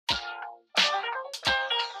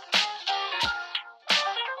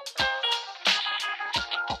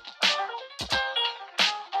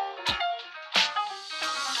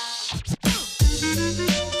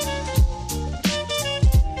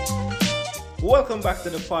Welcome back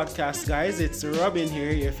to the podcast, guys. It's Robin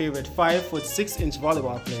here, your favorite 5'6"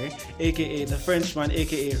 volleyball player, aka the Frenchman,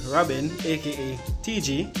 aka Robin, aka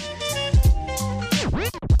TG.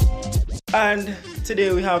 And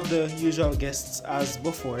today we have the usual guests as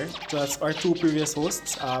before. So that's our two previous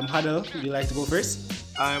hosts. Hadel, would you like to go first?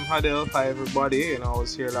 I'm Hadel. Hi, everybody. I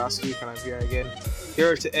was here last week and I'm here again.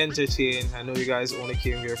 Here to entertain. I know you guys only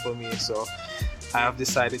came here for me, so I have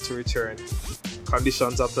decided to return.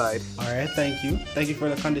 Conditions applied. All right, thank you. Thank you for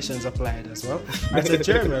the conditions applied as well. All right, so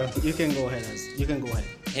Jeremy, you can go ahead.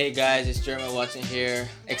 Hey guys, it's Jeremy Watson here.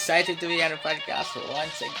 Excited to be on the podcast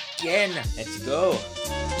once again. Let's go.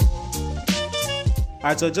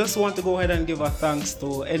 Alright, so just want to go ahead and give a thanks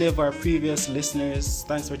to any of our previous listeners.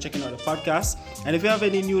 Thanks for checking out the podcast. And if you have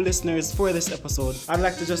any new listeners for this episode, I'd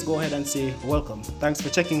like to just go ahead and say welcome. Thanks for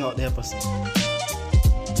checking out the episode.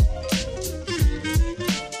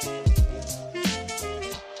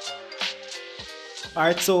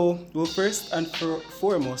 Alright, so we'll first and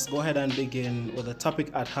foremost go ahead and begin with the topic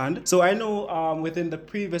at hand. So I know within the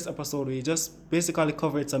previous episode we just basically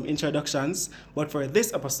covered some introductions, but for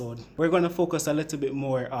this episode we're going to focus a little bit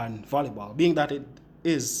more on volleyball, being that it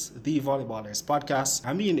is the Volleyballers podcast.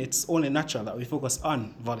 I mean, it's only natural that we focus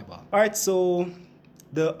on volleyball. Alright, so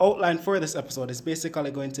the outline for this episode is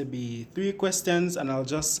basically going to be 3 questions, and we're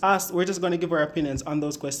just going to give our opinions on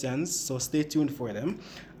those questions, so stay tuned for them.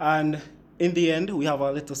 And in the end, we have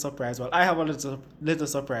a little surprise. Well, I have a little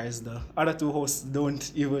surprise. The other 2 hosts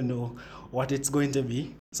don't even know what it's going to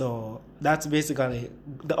be. So that's basically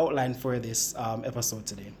the outline for this episode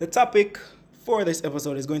today. The topic for this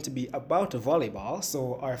episode is going to be about volleyball.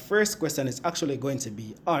 So our first question is actually going to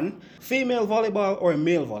be on female volleyball or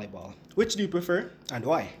male volleyball. Which do you prefer and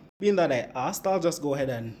why? Being that I asked, I'll just go ahead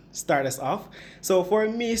and start us off. So for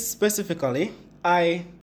me specifically,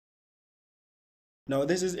 Now,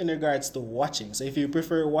 this is in regards to watching. So if you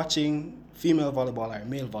prefer watching female volleyball or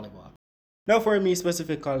male volleyball. Now, for me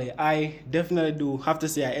specifically, I definitely do have to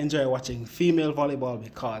say I enjoy watching female volleyball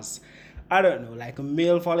because, I don't know, like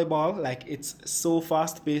male volleyball, like it's so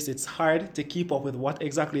fast paced, it's hard to keep up with what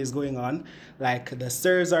exactly is going on. Like the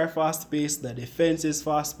serves are fast paced, the defense is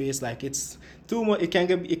fast paced, like it's too much, it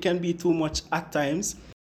can be too much at times.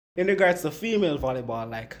 In regards to female volleyball,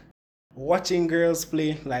 like watching girls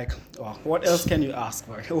play, like, oh, what else can you ask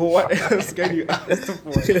for? What else can you ask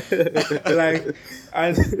for? Like,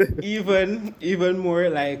 and even more,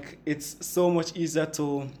 like, it's so much easier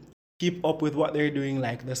to keep up with what they're doing,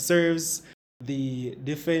 like the serves, the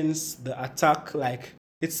defense, the attack. Like,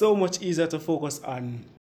 it's so much easier to focus on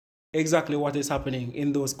exactly what is happening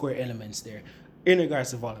in those core elements there in regards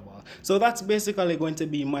to volleyball. So that's basically going to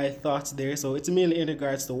be my thoughts there. So it's mainly in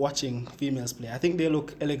regards to watching females play. I think they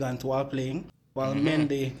look elegant while playing, while men,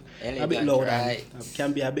 they elegant, a bit loud, right. and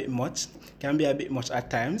can be a bit much at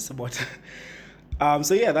times. But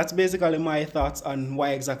so yeah, that's basically my thoughts on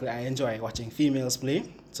why exactly I enjoy watching females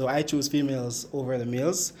play. So I choose females over the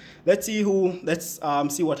males. Let's see what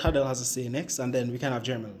Hadel has to say next, and then we can have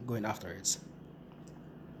Jeremy going afterwards.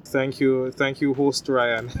 Thank you, host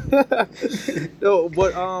Ryan. No,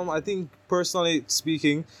 but I think personally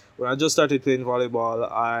speaking, when I just started playing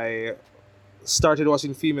volleyball, I started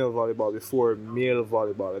watching female volleyball before male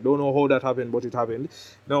volleyball. I don't know how that happened, but it happened.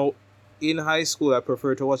 Now, in high school, I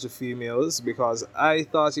preferred to watch the females because I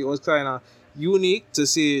thought it was kind of unique to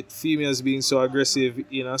see females being so aggressive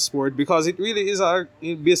in a sport, because it really is,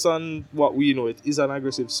 based on what we know, it is an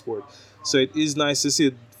aggressive sport. So it is nice to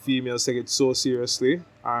see females take it so seriously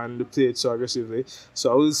and play it so aggressively.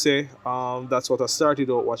 So I will say that's what I started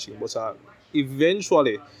out watching, but I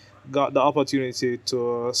eventually got the opportunity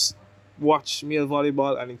to watch male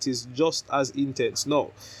volleyball, and it is just as intense. Now,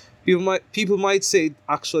 people might say it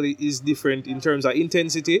actually is different in terms of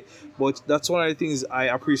intensity, but that's one of the things I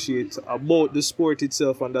appreciate about the sport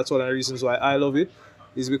itself, and that's one of the reasons why I love it,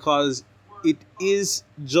 is because it is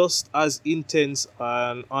just as intense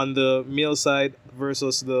on the male side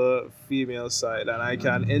versus the female side, and I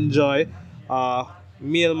can enjoy a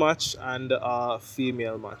male match and a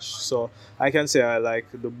female match. So I can say I like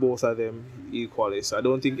the both of them equally. So I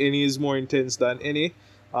don't think any is more intense than any.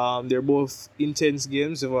 They're both intense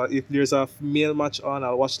games. If there's a male match on,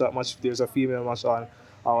 I'll watch that match. If there's a female match on,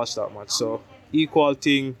 I'll watch that match. So equal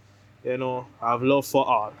thing, I have love for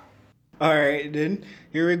all. Alright, then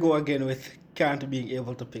here we go again with can't being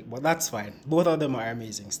able to pick, but that's fine. Both of them are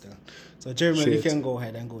amazing still. So Jeremy, you can go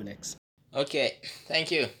ahead and go next. Okay,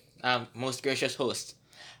 thank you, most gracious host.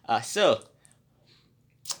 So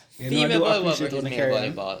female volleyball versus male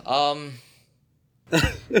volleyball.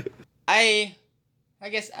 I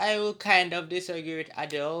guess I will kind of disagree with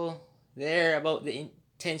Adele there about the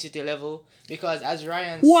intensity level, because as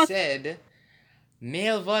Ryan What? said,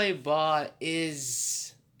 male volleyball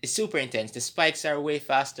is super intense. The spikes are way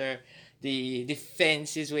faster. The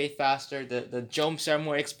defense is way faster. The jumps are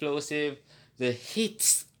more explosive. The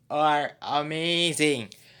hits are amazing.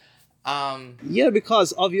 Yeah,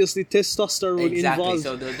 because obviously testosterone Exactly. involved.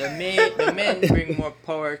 So the men bring more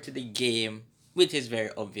power to the game, which is very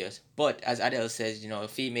obvious. But as Adele says,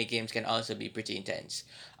 female games can also be pretty intense.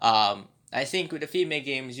 I think with the female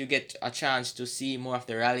games, you get a chance to see more of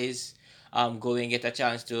the rallies. Get a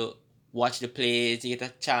chance to watch the plays. You get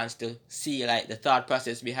a chance to see like the thought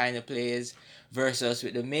process behind the plays. Versus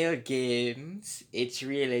with the male games, it's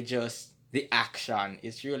really just the action.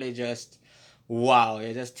 It's really just wow,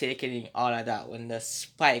 you're just taking in all of that when the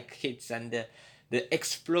spike hits and the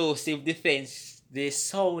explosive defense, the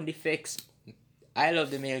sound effects. I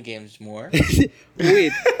love the male games more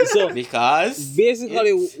Wait, so because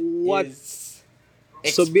basically it what? is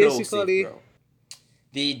So explosive, basically, bro.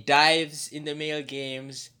 The dives in the male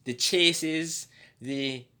games, the chases,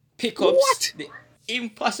 the pickups, what? the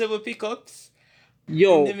impossible pickups in the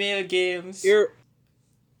Yo, male games. here,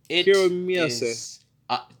 It here me say. is.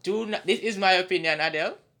 This is my opinion,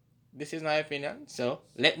 Adele. This is my opinion. So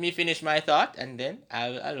let me finish my thought, and then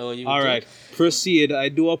I'll allow you All to. right, proceed. I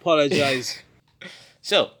do apologize.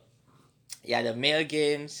 So yeah, the male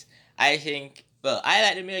games. I think. Well, I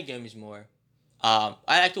like the male games more. I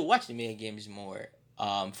like to watch the male games more.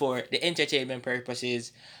 For the entertainment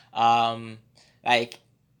purposes. Like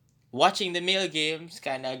watching the male games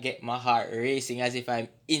kind of get my heart racing as if I'm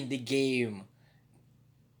in the game.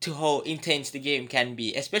 To how intense the game can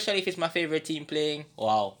be, especially if it's my favorite team playing.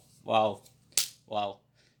 Wow, wow, wow!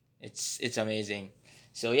 It's amazing.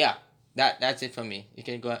 So yeah, that's it for me. You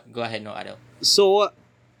can go ahead now, Adel. So,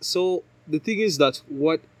 so the thing is that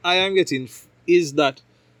what I am getting is that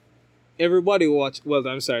everybody watch. Well,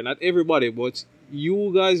 I'm sorry, not everybody, but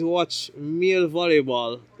you guys watch male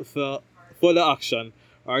volleyball for the action,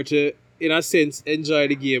 or to, in a sense, enjoy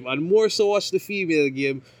the game, and more so watch the female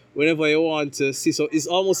game whenever you want to see. So it's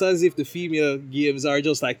almost as if the female games are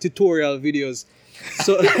just like tutorial videos.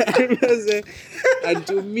 So and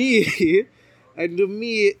to me, and to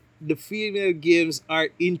me, the female games are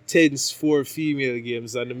intense for female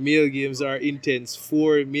games, and the male games are intense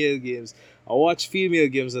for male games. I watch female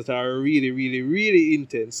games that are really, really, really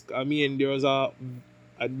intense. I mean, there was I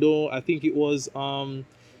think it was, I'm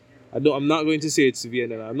not going to say it's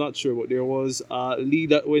Vienna, I'm not sure, but there was a league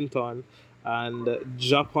that went on, and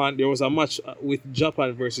Japan, there was a match with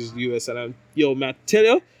Japan versus the US, and man, I tell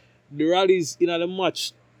you, the rallies in the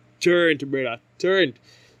match turned, brother, turned.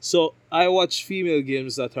 So I watch female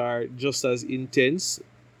games that are just as intense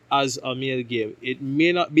as a male game. It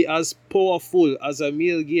may not be as powerful as a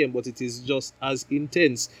male game, but it is just as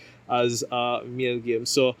intense as a male game.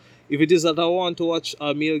 So if it is that I want to watch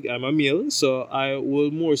a male, I'm a male, so I will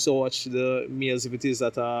more so watch the males. If it is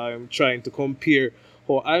that I'm trying to compare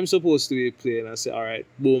how I'm supposed to be playing, I say, all right,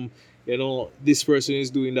 boom, this person is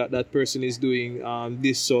doing that, that person is doing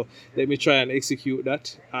this, so let me try and execute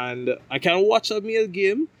that. And I can watch a male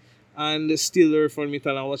game and still learn from it,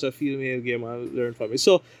 and I watch a female game and learn from it.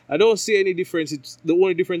 So I don't see any difference. The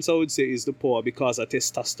only difference I would say is the power because of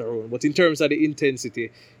testosterone. But in terms of the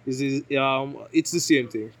intensity, it's the same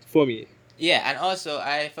thing for me. Yeah, and also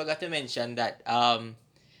I forgot to mention that the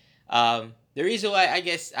reason why I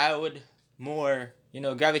guess I would more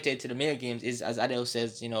gravitate to the male games is, as Adele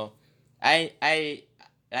says, I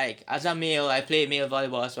like, as a male, I play male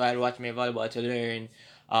volleyball, so I watch male volleyball to learn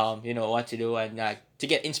what to do, and to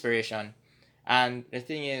get inspiration. And the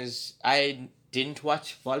thing is, I didn't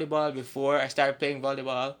watch volleyball before I started playing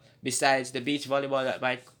volleyball, besides the beach volleyball that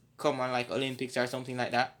might come on like Olympics or something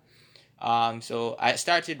like that. So I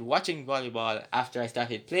started watching volleyball after I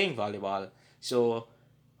started playing volleyball. So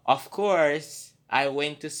of course I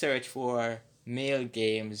went to search for male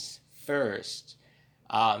games first.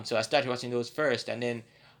 So I started watching those first, and then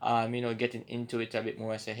getting into it a bit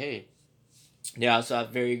more. I said, hey, they also have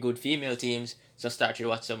very good female teams. So I started to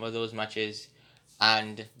watch some of those matches,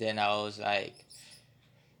 and then I was like,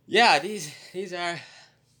 yeah, these are,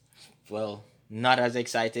 well, not as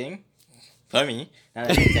exciting for me. Not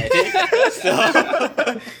as exciting.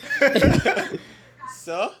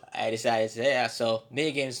 So I decided to say, yeah. So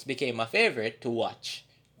mini games became my favorite to watch.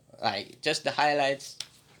 Like, just the highlights,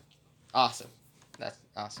 awesome. That's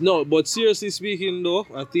awesome. No, but seriously speaking, though,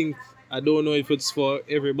 I don't know if it's for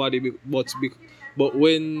everybody, but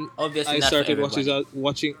when Obviously I not for started everybody.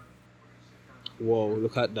 watching, whoa,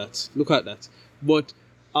 look at that, look at that. But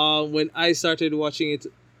when I started watching it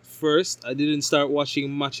first. I didn't start watching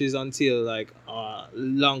matches until like a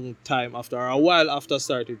long time after, or a while after I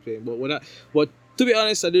started playing. But to be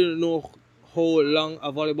honest, I didn't know how long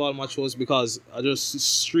a volleyball match was because I just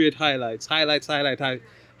straight highlights.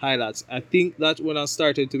 I think that when I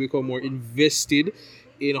started to become more invested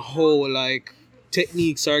in how like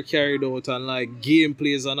techniques are carried out and like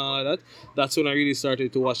gameplays and all of that, that's when I really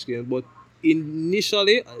started to watch games. But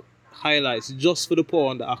initially, highlights just for the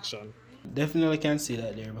power and the action. Definitely can see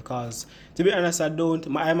that there because to be honest, I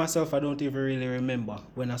myself I don't even really remember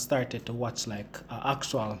when I started to watch like an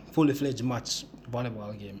actual fully fledged match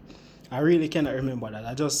volleyball game. I really cannot remember that.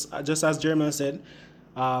 I just as Jeremy said,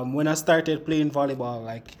 when I started playing volleyball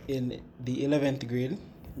like in the 11th grade,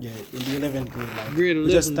 yeah, in the 11th grade, like Grade we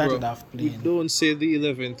just 11, started bro. off We playing. don't say the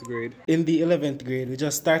 11th grade. In the 11th grade, we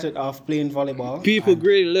just started off playing volleyball. People, and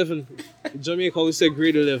grade 11. In Jamaica, we say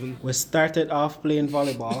grade 11. We started off playing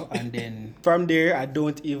volleyball, and then from there, I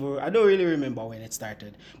don't really remember when it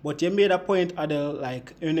started. But you made a point, Adele,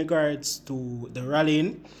 like in regards to the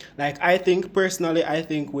rallying. Like I think personally,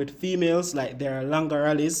 with females, like there are longer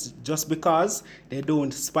rallies just because they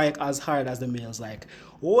don't spike as hard as the males. Like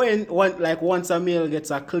once a male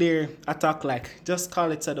gets a clear attack, like just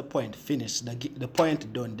call it to the point, finish the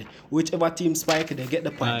point done. Whichever team spike, they get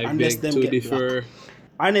the point I unless beg them to get differ. blocked.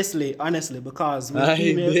 Honestly, because I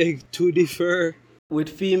beg to differ. with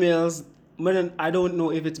females, I don't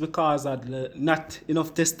know if it's because of not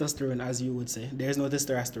enough testosterone, as you would say. There's no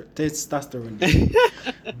testosterone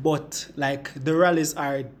there. But like the rallies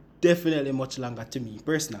are definitely much longer to me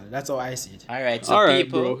personally. That's how I see it. All right, so All right,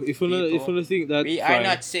 people, bro. If you think that, we fine. are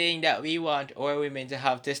not saying that we want our women to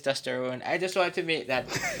have testosterone. I just want to make that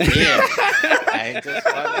clear. I just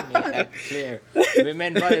want to make that clear.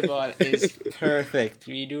 Women volleyball is perfect.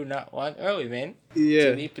 We do not want our women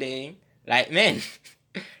Yeah. to be playing like men.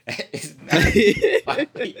 It's not what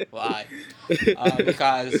we want.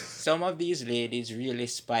 Because some of these ladies really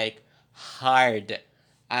spike hard,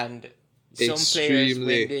 and some players Extremely.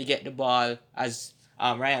 when they get the ball, as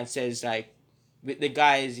Ryan says, like with the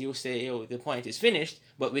guys, you say, "Yo, the point is finished."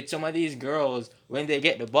 But with some of these girls, when they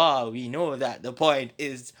get the ball, we know that the point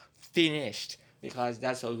is finished because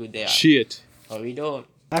that's how good they are. Shit. But we don't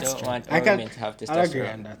That's true. want our women to have I'll agree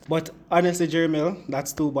on testosterone. that. But honestly, Jeremel,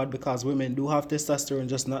 that's too bad because women do have testosterone,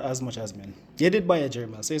 just not as much as men. You did buy a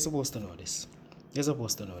Jeremel, so you're supposed to know this. You're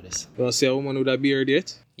supposed to know this. You want to see a woman with a beard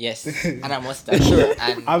yet? Yes, and a mustache. Sure.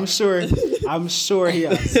 And I'm sure he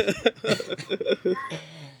has.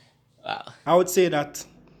 wow. I would say that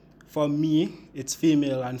for me, it's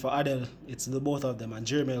female, and for Adele, it's the both of them. And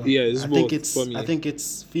Jeremel, Yeah, it's both for me. I think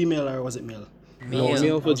it's female, or was it male? No, Male.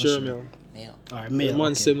 male I for wasn't sure. Jeremy. Male. Or The male. man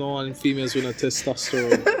Okay. say no one females with a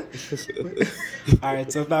testosterone. All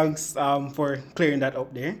right, so thanks for clearing that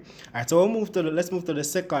up there. All right, so let's move to the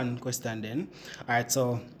second question then. All right,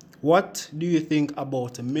 so what do you think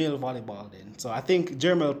about male volleyball then? So I think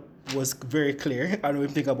Jermel was very clear and we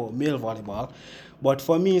think about male volleyball, but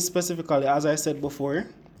for me specifically, as I said before,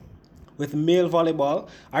 with male volleyball,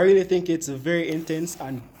 I really think it's very intense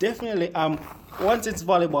and definitely once it's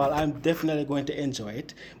volleyball, I'm definitely going to enjoy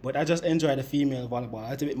it. But I just enjoy the female volleyball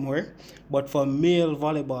a little bit more. But for male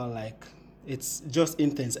volleyball, like it's just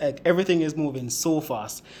intense. Like everything is moving so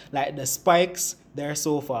fast. Like the spikes, they're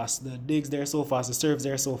so fast. The digs, they're so fast. The serves,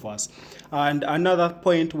 they're so fast. And another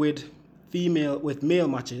point with male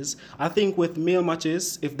matches, I think with male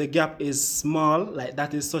matches, if the gap is small, like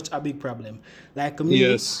that is such a big problem. Like me,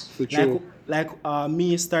 Yes, for true.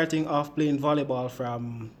 me starting off playing volleyball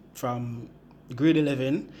from grade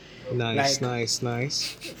 11. Nice.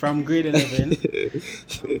 From grade 11,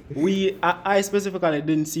 I specifically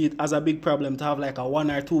didn't see it as a big problem to have like a 1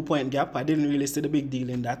 or 2 point gap. I didn't really see the big deal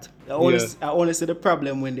in that. I only see the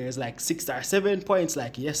problem when there's like 6 or 7 points.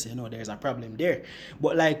 Like yes, there's a problem there.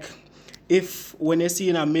 But like when you're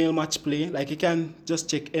seeing a male match play, like you can just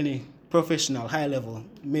check any professional high level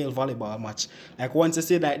male volleyball match. Like once you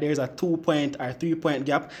see that there's a 2 point or 3 point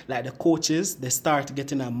gap, like the coaches, they start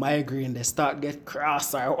getting a migraine, they start get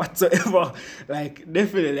cross or whatsoever. Like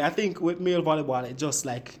definitely, I think with male volleyball,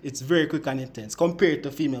 it's very quick and intense compared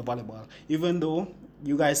to female volleyball. Even though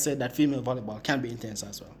you guys said that female volleyball can be intense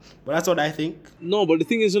as well, but that's what I think. No, but the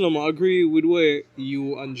thing is, I agree with what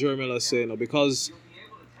you and Jermel are saying, because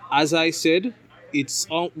as I said, it's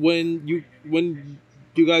when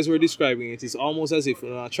you guys were describing it, it's almost as if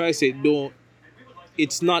I try to say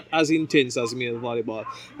it's not as intense as male volleyball,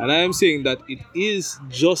 and I am saying that it is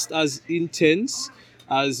just as intense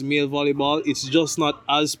as male volleyball. It's just not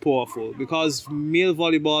as powerful because male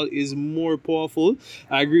volleyball is more powerful.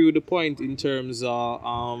 I agree with the point in terms of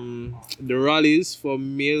the rallies for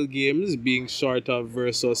male games being shorter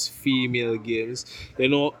versus female games. You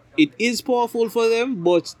know, it is powerful for them,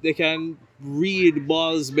 but they can read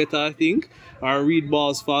balls better, I think, or read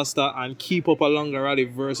balls faster and keep up a longer rally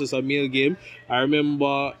versus a male game. I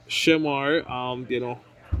remember Shemar,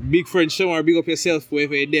 big friend Shemar, big up yourself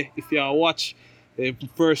wherever you're there. If you watch, the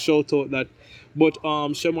first shout out that. But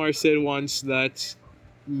Shemar said once that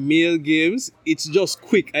male games, it's just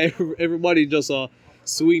quick. Everybody just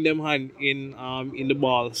swing them hand in the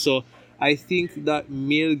ball. So I think that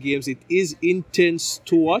male games, it is intense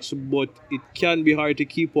to watch, but it can be hard to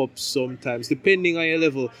keep up sometimes, depending on your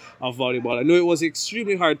level of volleyball. I know it was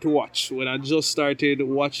extremely hard to watch when I just started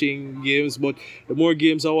watching games, but the more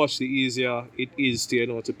games I watch, the easier it is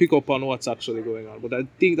to pick up on what's actually going on. But I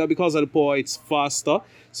think that because of the power, it's faster,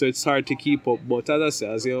 so it's hard to keep up. But as I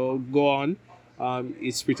say, as you go on,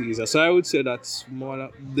 it's pretty easy. So I would say that's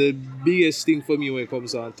the biggest thing for me when it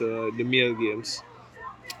comes down to the male games.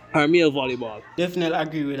 Or male volleyball. Definitely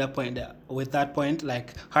agree with that point. With that point,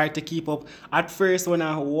 like hard to keep up. At first, when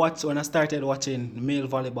I started watching male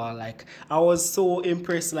volleyball, like I was so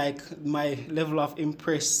impressed. Like my level of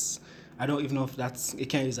impress, I don't even know if it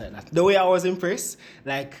can't use like that. The way I was impressed,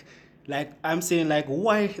 like I'm saying, like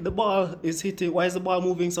why the ball is hitting? Why is the ball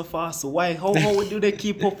moving so fast? Why? How do they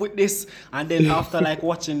keep up with this? And then after like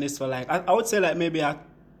watching this for like I would say like maybe a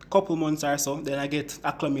couple months or so, then I get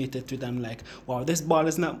acclimated to them. Like, wow, this ball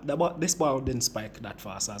didn't spike that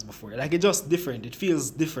fast as before. Like it's just different. It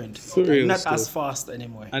feels different. Like, not as fast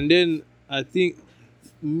anymore. And then I think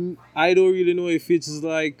I don't really know if it's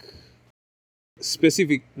like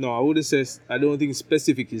specific. No, I wouldn't say. I don't think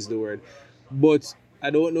specific is the word, but I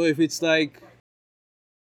don't know if it's like.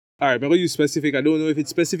 All right, I'm gonna use specific. I don't know if it's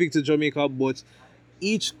specific to Jamaica, but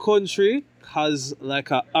each country has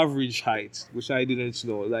like an average height, which I didn't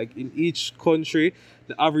know. Like in each country,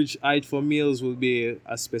 the average height for males will be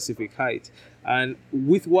a specific height. And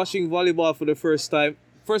with watching volleyball for the first time,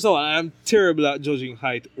 first of all, I'm terrible at judging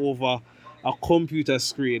height over a computer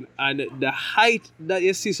screen. And the height that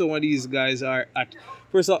you see some of these guys are at,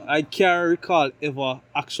 first of all, I can't recall ever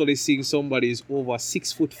actually seeing somebody who's over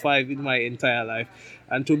 6'5" in my entire life.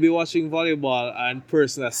 And to be watching volleyball and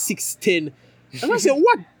person at 6'10", and I said,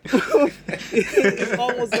 what? It's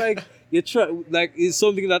almost like you try, like it's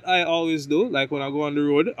something that I always do. Like when I go on the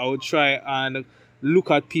road, I would try and look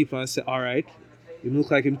at people and say, all right, you look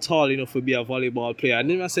like him tall enough to be a volleyball player. And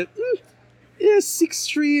then I said, yeah,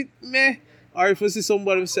 6'3", meh. Or if I see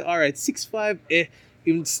somebody and say, all right, 6'5",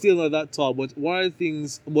 him still not that tall. But one of the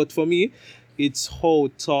things, but for me, it's how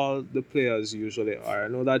tall the players usually are. I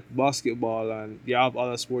know that basketball and you have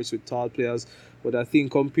other sports with tall players, but I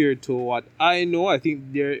think compared to what I know, I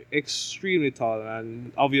think they're extremely tall,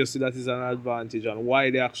 and obviously that is an advantage on why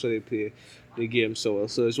they actually play the game so well.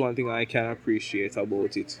 So it's one thing I can appreciate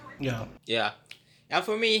about it. Yeah. Yeah. And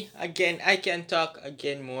for me, again, I can talk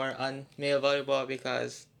again more on male volleyball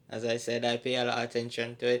because, as I said, I pay a lot of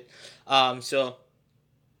attention to it. So,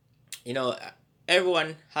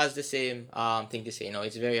 everyone has the same thing to say.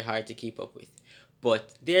 It's very hard to keep up with.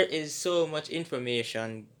 But there is so much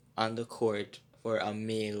information on the court for a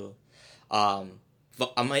male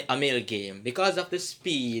game because of the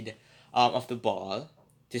speed of the ball,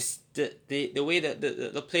 the way that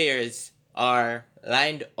the players are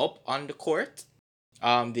lined up on the court,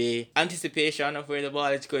 the anticipation of where the ball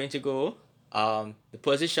is going to go, the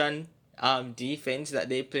position defense that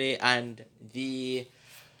they play, and let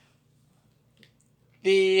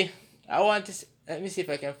me see if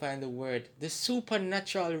I can find the word. The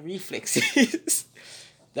supernatural reflexes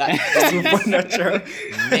that supernatural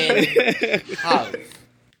men have.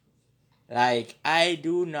 Like, I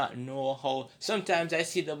do not know how. Sometimes I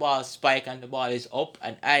see the ball spike and the ball is up,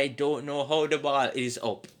 and I don't know how the ball is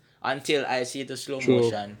up until I see the slow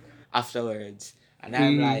motion afterwards. And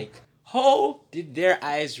I'm like, how did their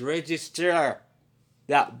eyes register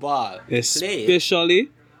that ball? Especially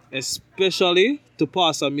to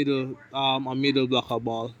pass a middle blocker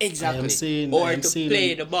ball. Exactly. Or to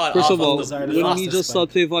play the ball first off of all, of the when we just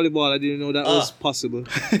started playing volleyball, I didn't know that was possible.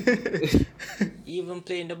 Even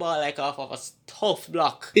playing the ball like off of a tough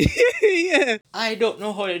block. Yeah. I don't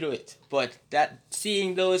know how to do it, but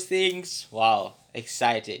seeing those things, wow,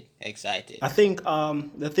 excited. I think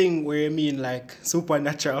the thing where you mean like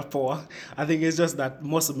supernatural power, I think it's just that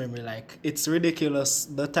muscle memory. Like it's ridiculous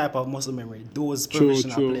the type of muscle memory those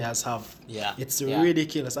professional players have. Yeah. It's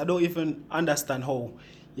ridiculous. I don't even understand how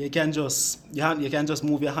you can just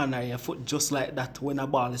move your hand or your foot just like that when a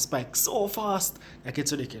ball is spiked so fast. Like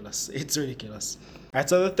it's ridiculous. It's ridiculous. Alright,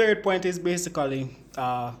 so the third point is basically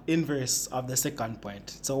inverse of the second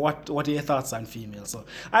point. So what are your thoughts on females? So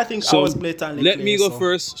I think I So was blatantly let clear. me go so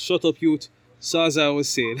first. Shut up, youth. So as I was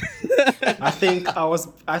saying, I think I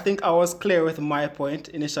was clear with my point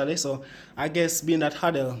initially. So I guess being that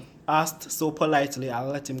Huddle asked so politely, I'll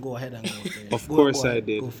let him go ahead and go first. Of course go I ahead,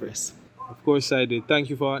 did. Go first. Of course I did. Thank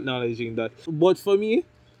you for acknowledging that. But for me,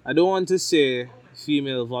 I don't want to say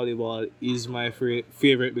female volleyball is my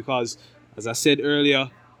favorite because, as I said earlier,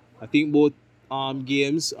 I think both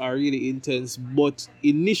games are really intense. But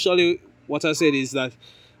initially, what I said is that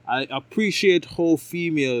I appreciate how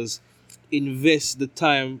females invest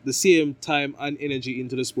the same time and energy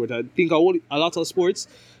into the sport. I think a lot of sports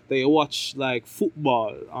that you watch, like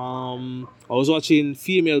football. I was watching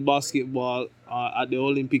female basketball at the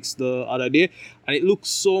Olympics the other day, and it looks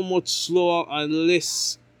so much slower and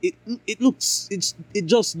less. It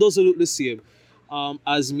just doesn't look the same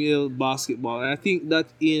as male basketball, and I think that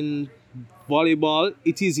in volleyball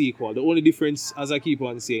it is equal. The only difference, as I keep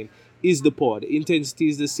on saying, is the power. The intensity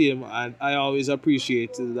is the same, and I always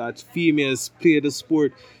appreciate that females play the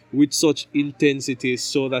sport with such intensity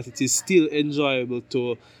so that it is still enjoyable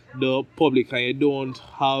to the public, and you don't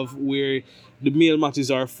have where the male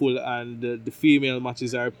matches are full and the female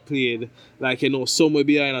matches are played like, somewhere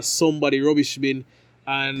behind somebody rubbish bin,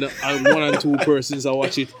 and one and two persons are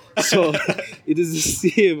watch it. So it is the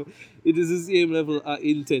same. It is the same level of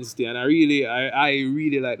intensity, and I really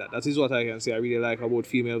like that. That is what I can say. I really like about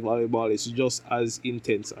female volleyball. It's just as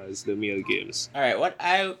intense as the male games. All right, what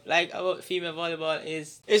I like about female volleyball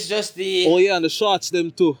is it's just the. Oh yeah, and the shorts them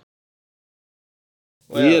too.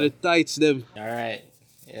 Well, yeah, the tights them. All right.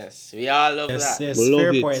 Yes, we all love Yes, that. yes, We love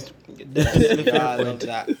fair it. point. Definitely We fair all love point.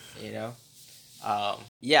 that.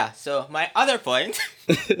 Yeah. So my other point.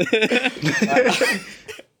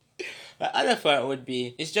 My other point would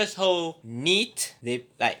be it's just how neat they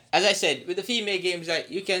like. As I said, with the female games,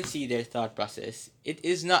 like you can see their thought process. It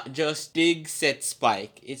is not just big set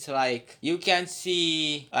spike. It's like you can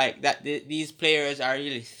see like that these players are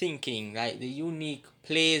really thinking, like the unique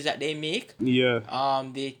plays that they make, Yeah.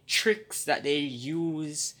 the tricks that they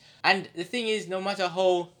use, and the thing is, no matter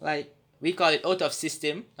how like we call it out of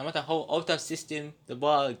system, no matter how out of system the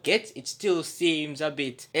ball gets, it still seems a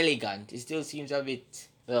bit elegant. It still seems a bit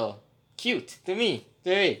cute to me.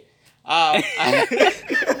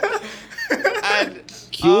 And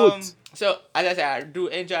Cute. so as I said, I do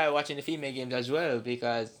enjoy watching the female games as well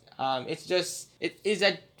because it is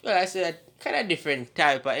a kind of different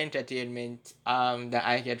type of entertainment that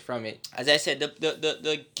I get from it. As I said,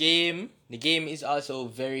 the game is also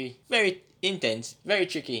very very intense, very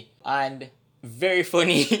tricky, and very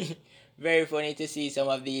funny. Very funny to see some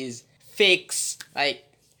of these fakes, like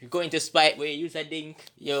you're going to spike where you use a dink,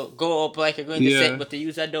 you go up like you're going to set but you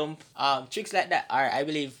use a dump. Tricks like that I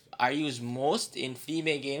believe are used most in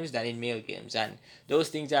female games than in male games, and those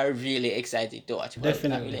things are really exciting to watch. Well,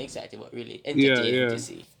 Definitely. not really exciting, but really entertaining Yeah. to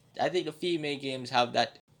see. I think the female games have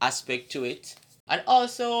that aspect to it. And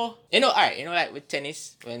also, alright, like with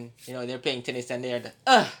tennis, when, they're playing tennis and they're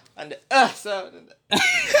so...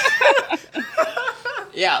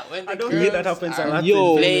 yeah, when the I don't girls think that happens a are lot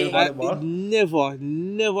Yo, in playing- female volleyball.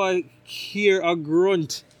 never hear a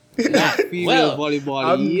grunt. Nah, Female well,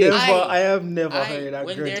 volleyball. Yes. I have never heard that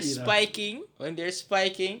when grunt they're either. when they're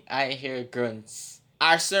spiking, I hear grunts.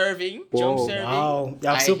 Are serving, Whoa. jump serving. Wow, you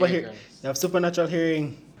have I hear grunts. you have supernatural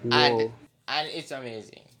hearing. Whoa. And it's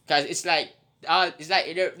amazing because it's like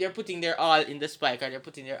they're putting their all in the spike, or they're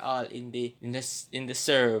putting their all in the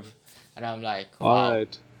serve, and I'm like, wow.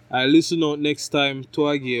 Alright. I listen out next time to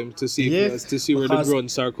a game to see Yes, to see where the because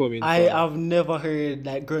grunts are coming I from. have never heard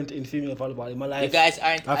that grunt in female volleyball in my life. You guys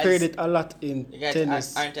aren't. I've heard it a lot in You guys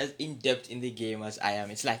tennis. aren't as in depth in the game as I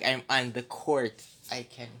am. It's like I'm on the court. I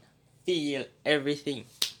can feel everything.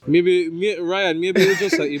 Ryan, maybe we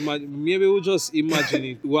just maybe we just imagine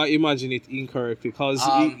it. We imagine it incorrect because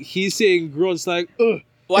he's saying grunts like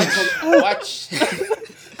Watch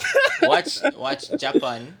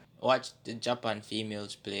Japan. Watch the Japan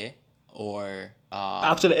females play, or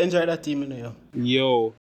I actually enjoy that team,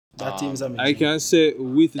 yo. That team's amazing. I can say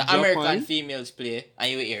with the Japan. American females play,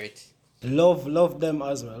 and you hear it. Love them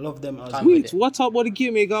as well. Love them as well. Wait, what about the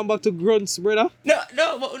game? You going back to grunts, brother? No,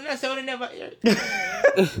 but we're not saying we never hear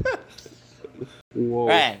it. Whoa.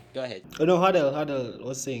 Ryan, go ahead. Oh no, Huddle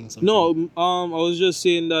was saying something. No, I was just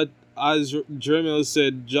saying that as Jermel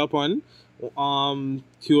said, Japan,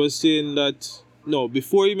 he was saying that No,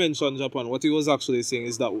 before he mentioned Japan, what he was actually saying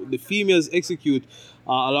is that the females execute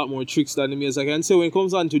a lot more tricks than the males. I can say when it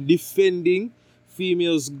comes on to defending,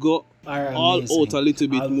 females go Are all out amazing. a little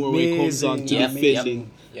bit more when it comes on Amazing, to Yep, yep, defending.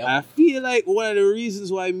 amazing. yep. I feel like one of the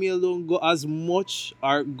reasons why male don't go as much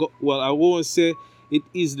are go, well, I won't say it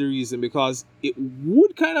is the reason because it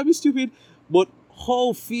would kind of be stupid, but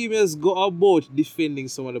how females go about defending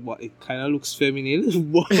someone about it kind of looks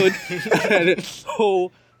feminine, but and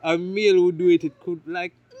how a male would do it, it could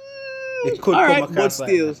like It could all come right, but across like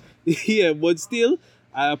still, that. yeah, but still,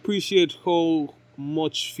 I appreciate how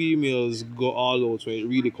much females go all out when it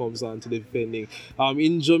really comes down to defending.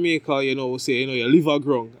 In Jamaica, we say you live a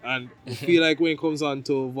ground, and I feel like when it comes on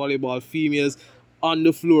to volleyball, females on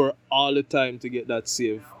the floor all the time to get that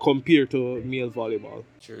save compared to male volleyball.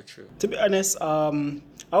 True, true. To be honest,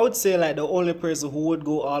 I would say like the only person who would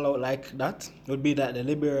go all out like that would be that the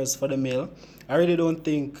liberos for the male. I really don't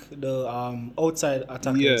think the outside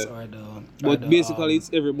attackers Yeah, or the but basically it's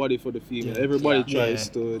everybody for the female. yeah. Everybody Yeah. Yeah. tries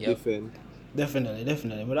to Yep. defend. Definitely,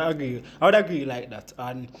 definitely. But I agree. I would agree like that.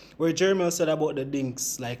 And where Jeremy said about the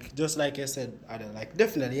dinks, like just like I said, Adam, like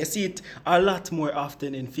definitely you see it a lot more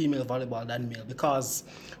often in female volleyball than male because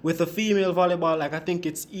with the female volleyball, like I think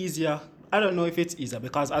it's easier. I don't know if it's easier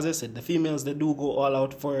because as I said, the females they do go all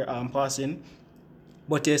out for passing.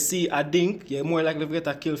 But you see a dink, you're more likely to get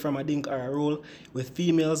a kill from a dink or a roll with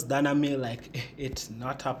females than a male. Like it's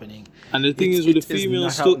not happening. And the thing is with the It is not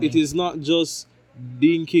females too, it happening. is not just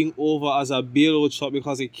dinking over as a bailout shot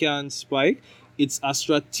because it can spike. It's a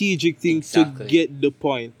strategic thing Exactly. to get the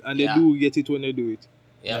point, and Yeah. they do get it when they do it.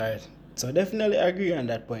 Yep. Right. So definitely agree on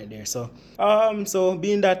that point there. So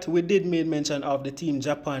being that we did make mention of the team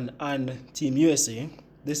Japan and team USA,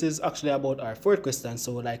 this is actually about our fourth question.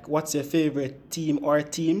 So like what's your favorite team or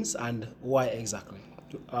teams and why exactly?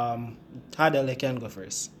 Hadel, you can go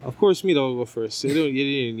first. Of course, me don't go first. You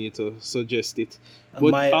didn't need to suggest it.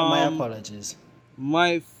 But My apologies.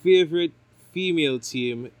 my favorite female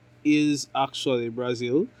team is actually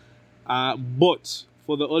Brazil. But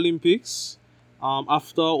for the Olympics,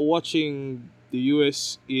 after watching the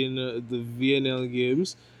US in the VNL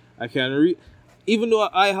games, I can even though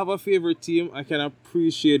I have a favorite team, I can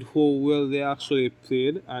appreciate how well they actually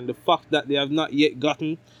played and the fact that they have not yet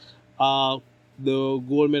gotten uh, the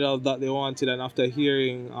gold medal that they wanted. And after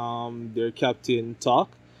hearing their captain talk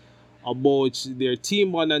about their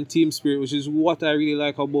team bond and team spirit, which is what I really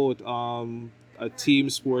like about a team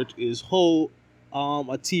sport, is how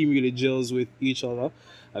a team really gels with each other,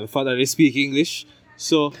 and the fact that they speak English.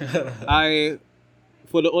 So I,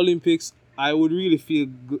 for the Olympics, I would really feel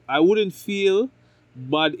I wouldn't feel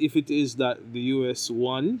bad if it is that the US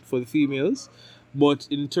won for the females. But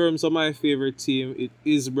in terms of my favorite team, it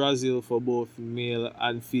is Brazil for both male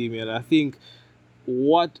and female. I think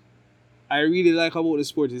what I really like about the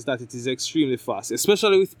sport is that it is extremely fast,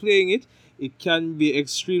 especially with playing it. It can be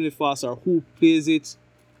extremely fast, or who plays it,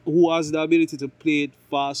 who has the ability to play it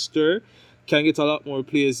faster, can get a lot more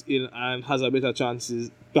players in and has a better chance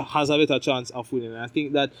of winning. And I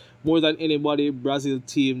think that more than anybody, Brazil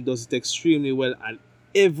team does it extremely well, and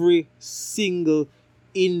every single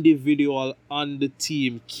individual on the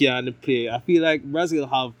team can play. I feel like Brazil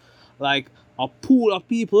have like a pool of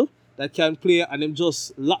people that can play, and them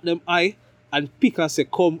just lock them eye and pick and say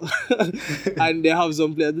come and they have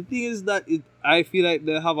some players. The thing is that I feel like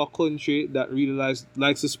they have a country that really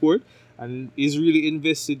likes the sport and is really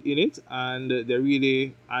invested in it, and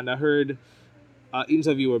I heard an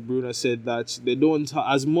interview where Bruno said that they don't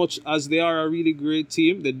as much as they are a really great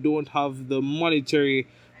team, they don't have the monetary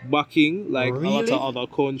backing like a lot Really? of other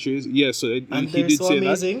countries. Yeah, so And he they're did so say that.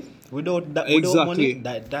 amazing. Without money, Exactly.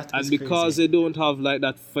 that And is because crazy. they don't have like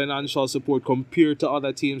that financial support compared to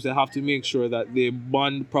other teams, they have to make sure that they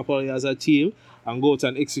bond properly as a team and go out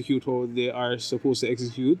and execute how they are supposed to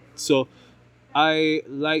execute. So I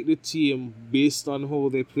like the team based on how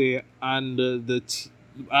they play and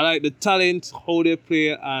I like the talent, how they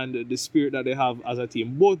play, and the spirit that they have as a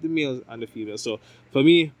team, both the males and the females. So for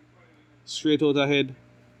me, straight out ahead,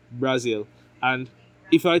 Brazil. And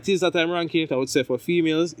if it is that I'm ranking it, I would say for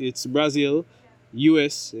females, it's Brazil,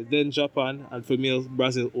 US, then Japan, and for males,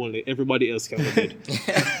 Brazil only. Everybody else can go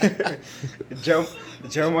ahead. Dram-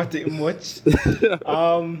 Dramatic much.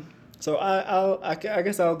 So I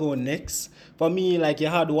guess I'll go next. For me, like you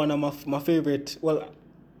had one of my favorite. Well,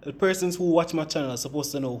 the persons who watch my channel are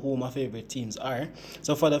supposed to know who my favorite teams are.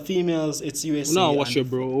 So for the females, it's USA. Now, watch and your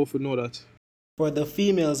bro. Hope you know that. For the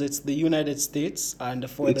females, it's the United States, and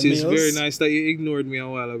for It the is males, very nice that you ignored me a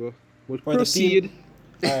while ago. But for proceed.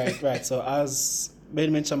 All right, right. So as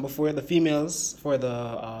been mentioned before, the females for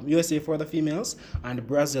the USA for the females and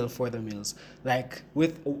Brazil for the males. Like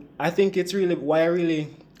with, I think it's really why I really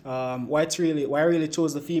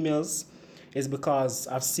chose the females is because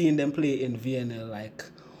I've seen them play in VNL. Like,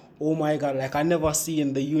 oh my God! Like I never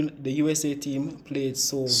seen the USA team played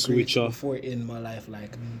so great Switcher. before in my life.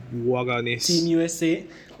 Like Waganis. Team USA.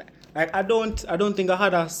 Like I don't think I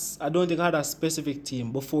had a specific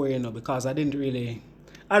team before, because I didn't really,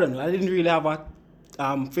 I don't know, I didn't really have a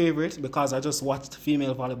favorite because I just watched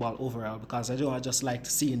female volleyball overall because I just liked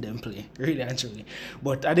seeing them play, really and truly.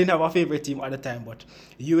 But I didn't have a favorite team at the time. But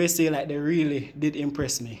USA, like, they really did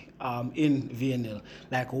impress me in VNL.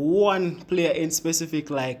 Like one player in specific,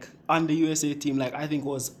 like on the USA team, like I think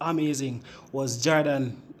was amazing, was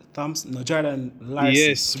Jordan Larson.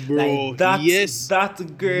 Yes, bro. Like that, Yes,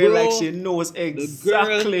 that girl, bro. like she knows The girl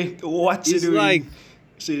exactly what she's is like doing.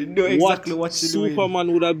 She know what exactly what she's doing.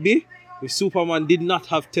 Superman would have been if Superman did not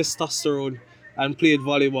have testosterone and played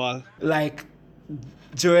volleyball. Like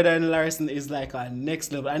Jordan Larson is like a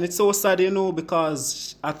next level, and it's so sad,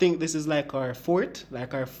 because I think this is like our fourth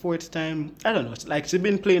time. I don't know. Like she's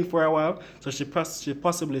been playing for a while, so she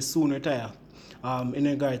possibly soon retire. In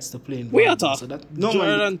regards to playing We are volleyball. talking So that no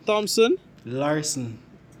Jordan man, Thompson. Larson,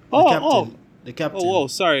 Oh, the captain. oh,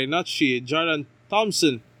 sorry, not she. Jordan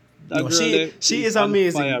Thompson. That No, girl she there she is on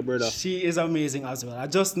amazing. fire, brother. She is amazing as well. I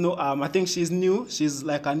just know I think she's new. She's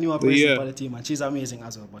like a newer person Yeah. for the team, and she's amazing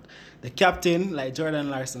as well. But the captain, like Jordan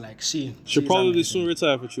Larson, like she's She'll probably amazing. soon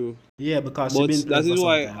retire for you. Yeah, because she's But been that playing is for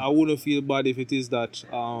why some I time. wouldn't feel bad if it is that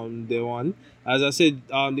they won. As I said,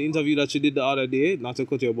 the interview that she did the other day, not to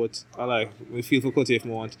cut you, but I like we feel for cut you if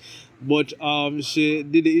we want. But she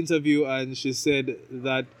did the interview and she said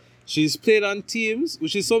that she's played on teams,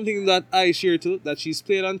 which is something that I share too, that she's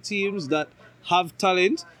played on teams that have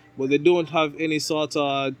talent, but they don't have any sort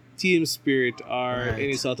of team spirit or any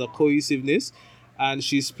Right. sort of cohesiveness. And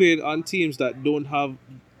she's played on teams that don't have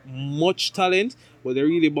much talent, but they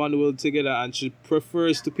really bond well together, and she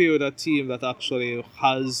prefers to play with a team that actually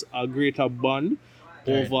has a greater bond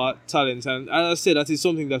Right. over talent. And as I said, that is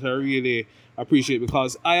something that I really appreciate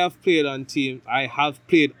because I have played on a team, I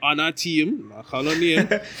call no name,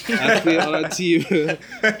 I played on a team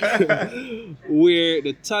where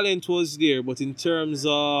the talent was there, but in terms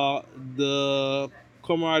of the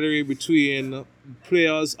camaraderie between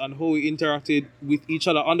players and how we interacted with each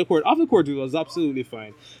other on the court. Off the court, it was absolutely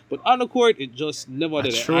fine, but on the court, it just never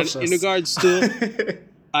did it. And Atrocious. in regards to,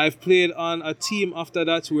 I've played on a team after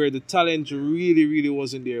that where the talent really, really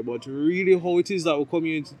wasn't there, but really how it is that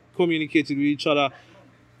we communicated with each other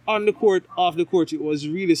on the court, off the court, it was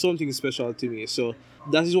really something special to me. So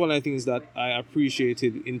that is one of the things that I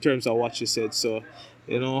appreciated in terms of what she said. So,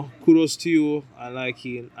 kudos to you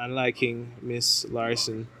and liking Miss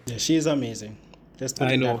Larson. Yeah, she's amazing. Just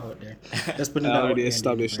putting I know. that out there. Just putting I that out already there in the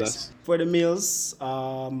established universe. that. For the males,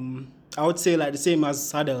 I would say like the same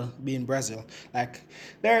as Hadel being Brazil. Like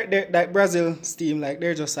they're like Brazil's team, like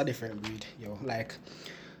they're just a different breed, yo. Like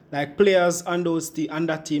players on on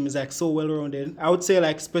that team is like so well rounded. I would say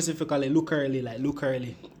like specifically Luke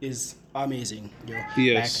Hurley is amazing, yo.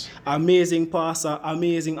 Yes. Like amazing passer,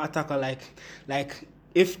 amazing attacker. Like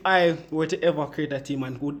if I were to ever create a team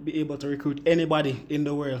and would be able to recruit anybody in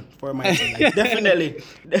the world for my team, like definitely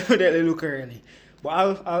Luke Hurley. But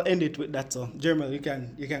I'll end it with that. So Jeremy, you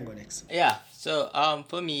can go next. Yeah. So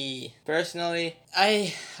for me personally,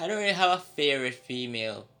 I don't really have a favorite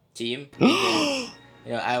female team. Because,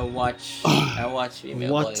 I watch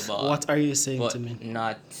female volleyball. What are you saying but to me?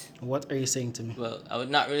 not What are you saying to me? well. I would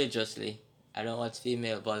not religiously. I don't watch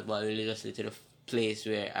female volleyball religiously to the place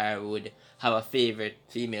where I would have a favorite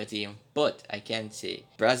female team. But I can say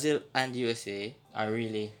Brazil and USA are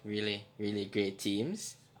really, really, really great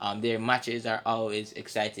teams. Their matches are always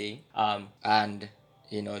exciting. And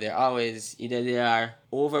they're always either they are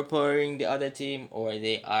overpowering the other team or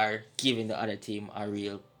they are giving the other team a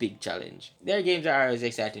real big challenge. Their games are always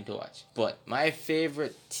exciting to watch. But my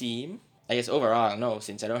favorite team, I guess overall, no,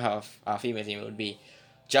 since I don't have a female team, it would be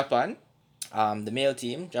Japan. The male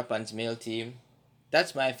team, Japan's male team.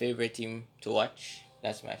 That's my favorite team to watch.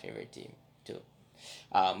 That's my favorite team too.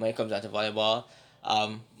 When it comes down to volleyball,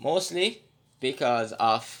 mostly because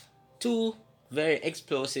of two very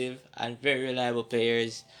explosive and very reliable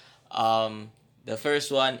players. The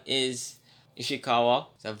first one is Ishikawa.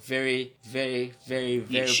 It's a very, very, very,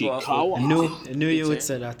 very powerful. I knew you would hitter.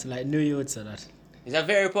 say that. Like knew you would say that. He's a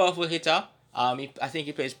very powerful hitter. I think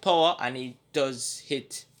he plays power and he does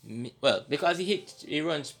hit. Well, because he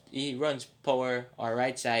runs power or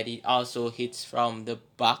right side. He also hits from the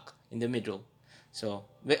back in the middle. So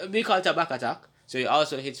we call it a back attack. So he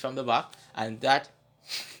also hits from the back, and that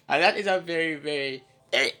And that is a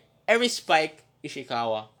every spike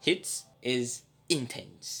Ishikawa hits is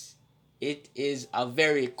intense. It is a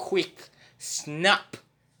very quick snap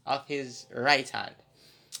of his right hand.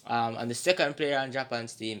 And the second player on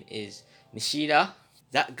Japan's team is Nishida.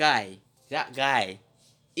 That guy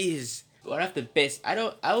is one of the best.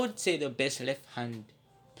 I would say the best left hand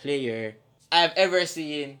player I've ever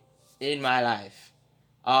seen in my life.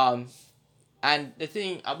 And the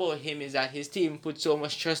thing about him is that his team put so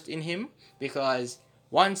much trust in him because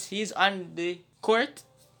once he's on the court,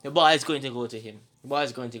 the ball is going to go to him. The ball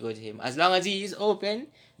is going to go to him. As long as he is open,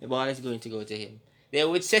 the ball is going to go to him. They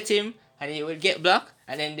would set him and he would get blocked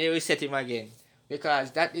and then they will set him again.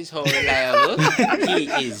 Because that is how reliable he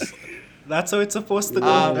is. That's how it's supposed to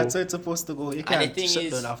go. That's how it's supposed to go. You can't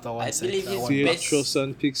shut down after one set. Trust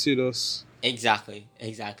and pixie dust. Exactly.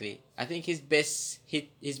 I think his best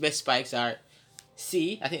spikes are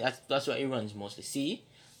C. I think that's what he runs mostly. C.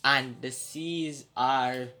 And the C's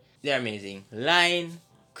they're amazing. Line,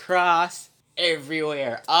 cross,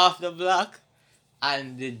 everywhere. Off the block.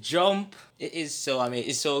 And the jump. It is so amazing.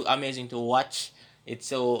 It's so amazing to watch. It's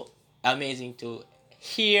so amazing to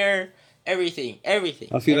hear. Everything.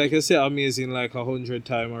 I feel like you say amazing like 100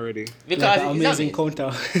 times already. Because like it's amazing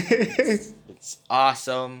counter. It's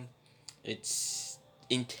awesome. It's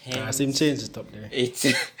intense. I see him change it up there.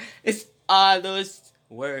 It's all those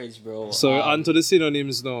words, bro. So on to the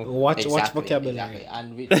synonyms now. Watch vocabulary. Exactly.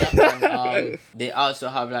 And with Japan, they also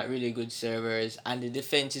have like really good servers, and the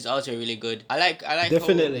defense is also really good. I like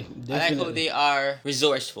definitely. I like how they are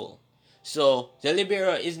resourceful. So the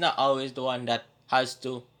libero is not always the one that has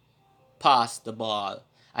to pass the ball,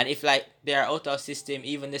 and if like they are out of system,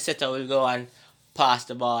 even the setter will go and pass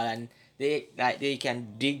the ball, and they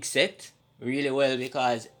can dig set really well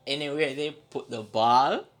because anywhere they put the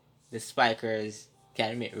ball, the spikers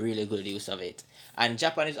can make really good use of it. And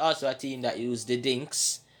Japan is also a team that use the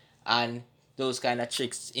dinks and those kind of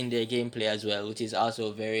tricks in their gameplay as well, which is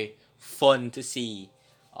also very fun to see.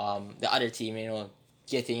 The other team,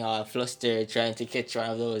 getting all flustered trying to catch one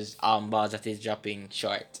of those balls that is dropping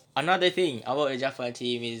short. Another thing about the Japan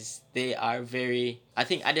team is they are very... I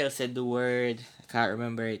think Adele said the word. I can't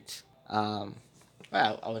remember it. Well,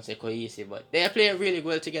 I won't say cohesive, but they play really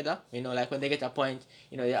well together. Like when they get a point,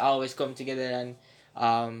 they always come together and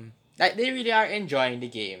like they really are enjoying the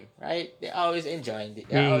game, right? They're always enjoying the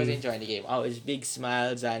game. Always big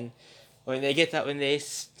smiles, and when they get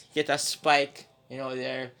a spike,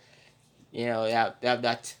 they're they have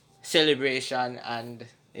that celebration, and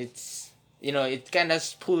it's it kind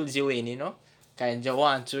of pulls you in, kind of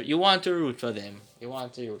you want to root for them.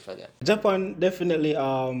 Japan definitely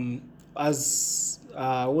as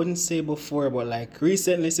I wouldn't say before, but like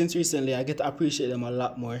since recently I get to appreciate them a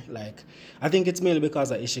lot more. Like I think it's mainly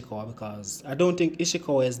because of Ishikawa, because I don't think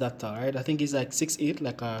Ishikawa is that tall, right? I think he's like 6'8",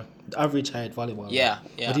 like a average height volleyball. Yeah.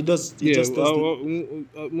 But he just does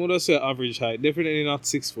more than say average height. Definitely not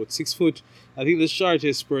 6 foot. 6 foot. I think the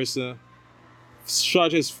shortest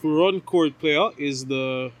front court player is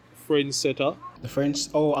the French setter. The French,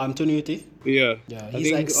 Antonucci. Yeah. He's I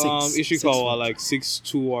think like Ishikawa like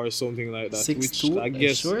 6'2" or something like that. 6'2", I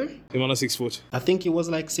guess. sure? Him on a 6 foot. I think he was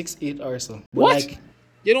like 6'8" or so. But What? Like,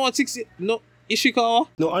 you know what 6'8"? No, Ishikawa?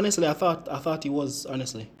 no, honestly, I thought he was,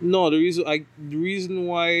 honestly. No, the reason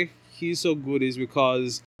why he's so good is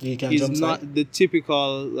because He can he's jump not side. the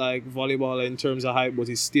typical like volleyballer in terms of height, but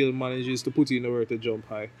he still manages to put in the work to jump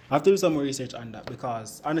high. I have to do some more research on that,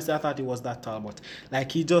 because honestly I thought he was that tall, but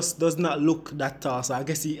like he just does not look that tall, so I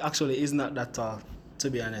guess he actually is not that tall, to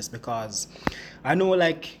be honest, because I know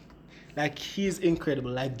like he's incredible.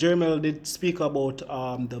 Like Jermel did speak about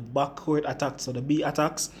the backcourt attacks, or the B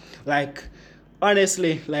attacks. Like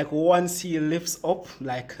honestly, like once he lifts up,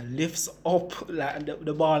 like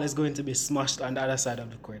the ball is going to be smashed on the other side of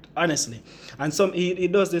the court. Honestly. And he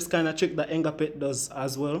does this kind of trick that Engapet does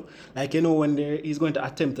as well. Like, when he's going to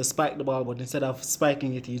attempt to spike the ball, but instead of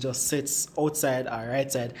spiking it, he just sits outside or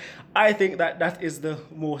right side. I think that is the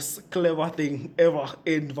most clever thing ever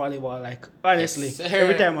in volleyball. Like, honestly, Yes,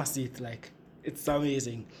 every time I see it, like, it's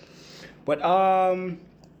amazing. But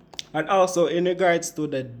and also in regards to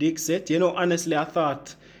the dig set, honestly, I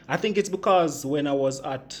think it's because when I was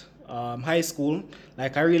at high school,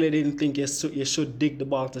 like I really didn't think you should dig the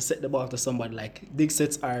ball to set the ball to somebody. Like dig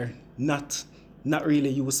sets are not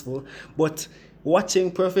really useful. But watching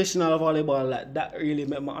professional volleyball, like, that really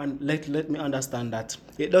let me understand that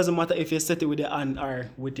it doesn't matter if you set it with your hand or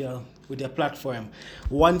with your platform.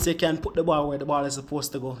 Once you can put the ball where the ball is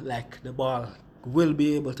supposed to go, like the ball will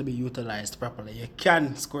be able to be utilized properly. You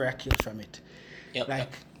can score a kill from it. Yep. Like,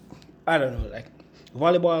 I don't know, like,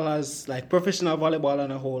 volleyball has like professional volleyball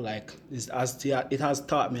on a whole like it has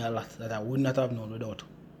taught me a lot that I would not have known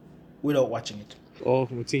without watching it. Oh,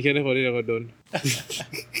 I think you never done.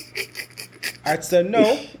 Alright, so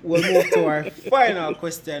now we'll move to our final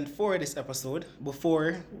question for this episode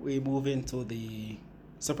before we move into the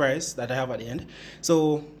surprise that I have at the end.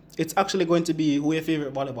 So it's actually going to be who your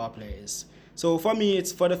favorite volleyball player is. So for me,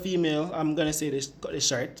 it's for the female. I'm gonna say this cut this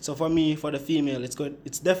short. So for me, for the female, it's good.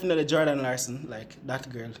 It's definitely Jordan Larson. Like that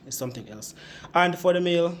girl is something else. And for the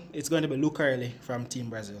male, it's going to be Luke Hurley from Team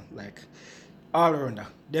Brazil. Like all rounder,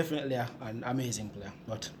 definitely an amazing player.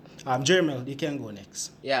 But Jermel, you can go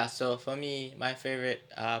next. Yeah, so for me, my favorite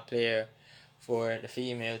player for the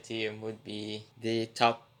female team would be the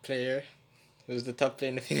top player. Who's the top player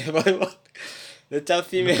in the female volleyball? The top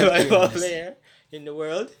female volleyball player in the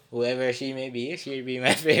world. Whoever she may be, she'd be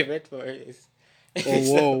my favorite for this.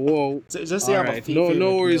 Oh, whoa. So just say Alright,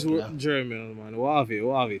 no worries with Jeremy, man. What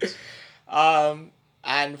have it?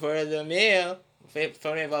 And for the male, for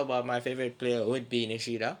me volleyball, my favorite player would be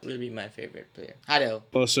Nishida. Will be my favorite player. Hello.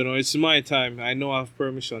 Oh, so no, it's my time. I know I have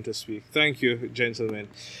permission to speak. Thank you, gentlemen.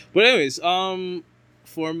 But anyways,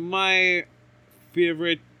 for my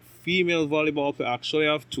favorite female volleyball player, actually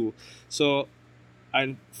I have two. So,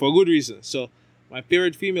 and for good reason. So, my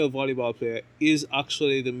favorite female volleyball player is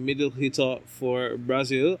actually the middle hitter for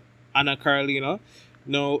Brazil, Ana Carolina.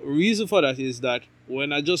 Now, reason for that is that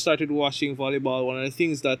when I just started watching volleyball, one of the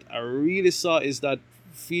things that I really saw is that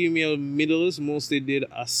female middles mostly did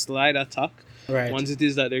a slide attack. Right. Once it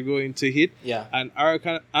is that they're going to hit. Yeah. And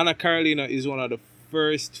Ana Carolina is one of the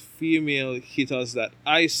first female hitters that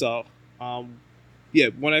I saw.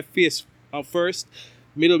 When I faced first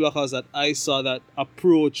middle blockers that I saw that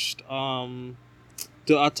approached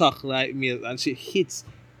to attack like male, and she hits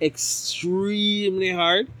extremely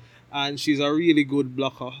hard, and she's a really good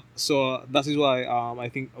blocker. So that is why I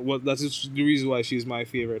think that is the reason why she's my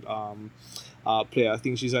favorite player. I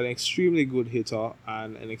think she's an extremely good hitter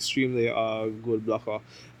and an extremely good blocker.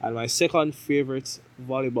 And my second favorite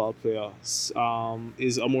volleyball player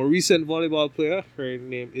is a more recent volleyball player. Her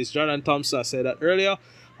name is Jordan Thompson. I said that earlier.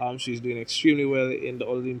 She's doing extremely well in the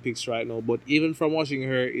Olympics right now. But even from watching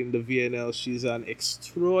her in the VNL, she's an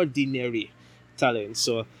extraordinary talent.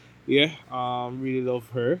 So, yeah, really love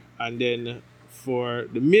her. And then for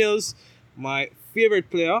the males, my favorite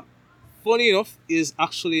player, funny enough, is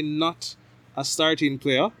actually not a starting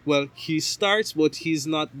player. Well, he starts, but he's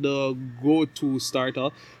not the go-to starter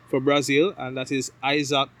for Brazil, and that is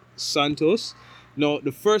Isaac Santos. Now,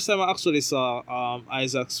 the first time I actually saw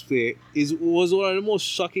Isaac's play was one of the most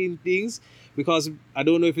shocking things, because I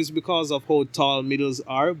don't know if it's because of how tall middles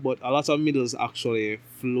are, but a lot of middles actually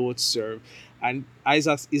float serve. And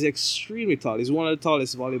Isaac is extremely tall. He's one of the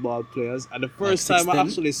tallest volleyball players. And the first time I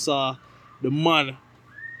actually saw the man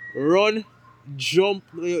run, jump,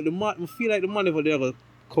 I feel like the man never ever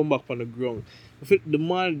come back from the ground. I feel the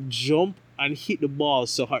man jump and hit the ball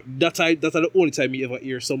so hard. That's the only time you ever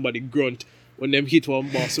hear somebody grunt when them hit one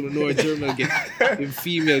ball. So we know a German get in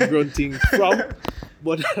female grunting from.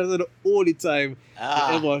 But that's the only time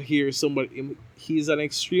you ever hear somebody. He's an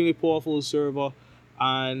extremely powerful server.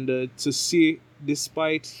 And to see,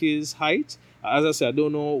 despite his height, as I said, I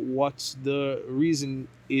don't know what the reason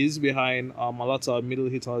is behind a lot of middle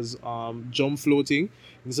hitters jump floating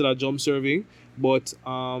instead of jump serving. But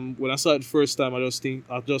when I saw it first time, I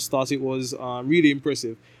just thought it was really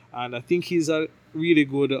impressive. And I think he's a really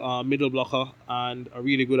good middle blocker and a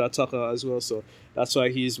really good attacker as well. So that's why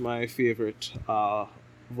he's my favorite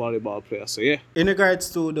volleyball player. So yeah. In regards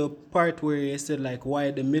to the part where you said like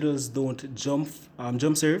why the middles don't jump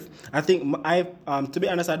serve, I think to be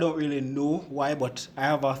honest, I don't really know why, but I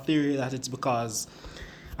have a theory that it's because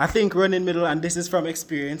I think running middle, and this is from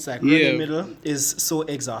experience, like running middle is so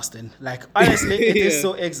exhausting. Like honestly, it is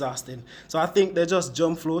so exhausting. So I think they just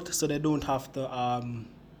jump float so they don't have to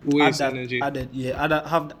waste have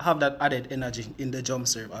that added energy in the jump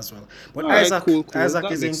serve as well. But Isaac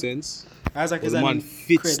that makes sense. Isaac is man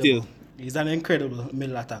fit still. He's an incredible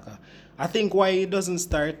middle attacker. I think why he doesn't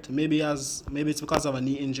start, maybe it's because of a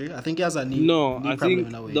knee injury. I think he has a knee I problem think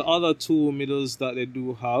in a way. the other two middles that they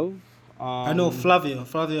do have. I know Flavio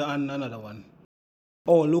and another one.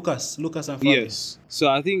 Oh, Lucas and Flavio. Yes. So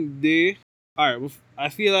I think I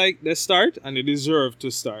feel like they start and they deserve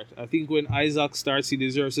to start. I think when Isaac starts, he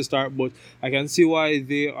deserves to start, but I can see why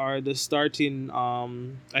they are the starting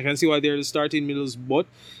middles, but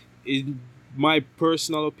in my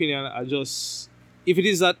personal opinion, if it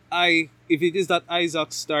is that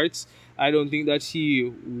Isaac starts, I don't think that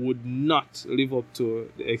he would not live up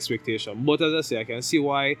to the expectation. But as I say, I can see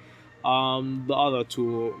why the other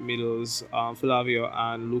two middles, Flavio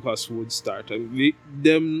and Lucas would start. And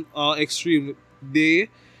them are extreme. They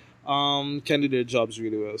can do their jobs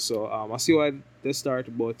really well. So I see why they start,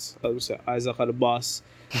 but as we say, Isaac are the boss.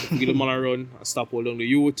 If you give them on a run and stop holding the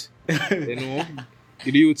youth, you know,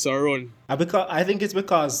 give the youths a run. Because I think it's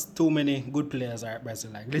because too many good players are at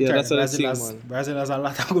Brazil. Like Yeah, literally, that's what I think, man. Brazil has a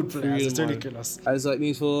lot of good players. Real, It's man. ridiculous. Isaac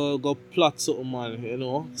needs to go plot something, man. You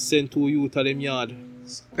know, send two youth to them yard.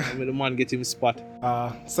 And when the man get him spot.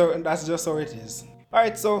 So that's just how it is.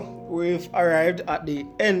 Alright, so we've arrived at the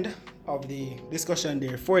end of the discussion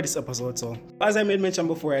there for this episode. So as I made mention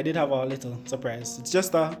before, I did have a little surprise. It's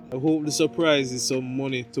just I hope the surprise is some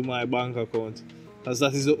money to my bank account, as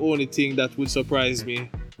that is the only thing that would surprise me.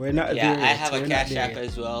 we're not Yeah, there I yet. have We're a not cash there app yet.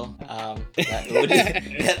 as well.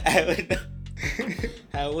 That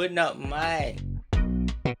I would not mind.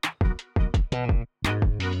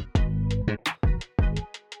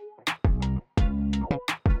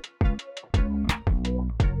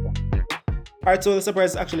 Alright, so the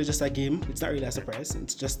surprise is actually just a game. It's not really a surprise.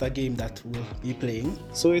 It's just a game that we'll be playing.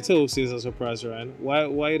 So it also is a surprise, Ryan.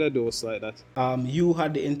 Why the dose like that? You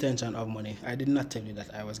had the intention of money. I did not tell you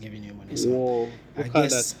that I was giving you money. So Whoa, I look at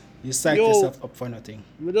guess that. you psyched Yo. yourself up for nothing.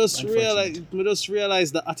 We just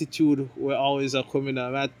realize the attitude we always are coming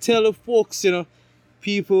on. I tell the folks, you know,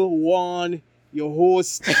 people warn your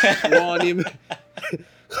host, warn him,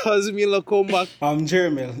 cause me will come back.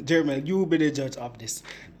 Jermel, you be the judge of this.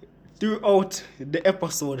 Throughout the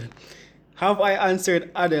episode, have I answered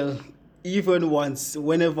Adele even once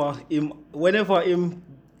whenever him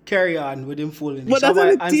carry on with him fooling? But Have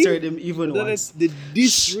I that's the answered thing. him even That once? is the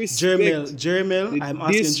disrespect. Jermel, The I'm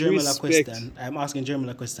asking Jermel a disrespect. question. I'm asking Jermel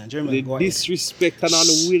a question. Jermel, The go ahead. disrespect and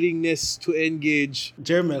unwillingness to engage.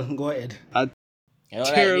 Jermel, go ahead. I don't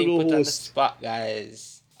like Terrible being put on the host. spot,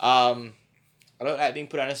 guys. I don't like being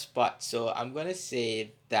put on the spot, so I'm gonna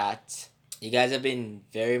say that you guys have been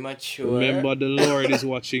very mature. Remember, the Lord is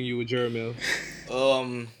watching you, Jermel.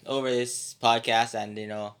 Over this podcast, and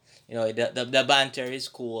the banter is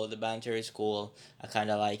cool. The banter is cool. I kind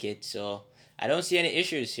of like it, so I don't see any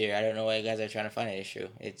issues here. I don't know why you guys are trying to find an issue.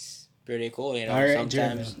 It's pretty cool, you know. All right,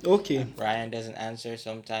 Sometimes Jermel. Okay. Ryan doesn't answer.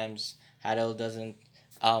 Sometimes Hadel doesn't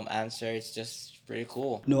answer. It's just pretty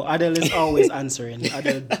cool. No, Adele is always answering.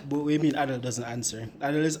 Adele, but we mean Adele doesn't answer.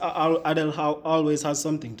 Adele always has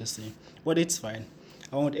something to say, but it's fine.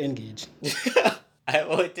 I won't engage. I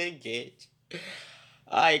won't engage. You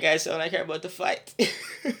guys sound like you're about to fight.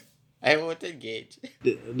 I won't engage.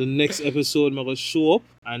 The next episode, I'm going to show up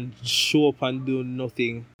and do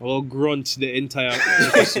nothing. I'll grunt the entire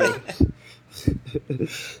episode.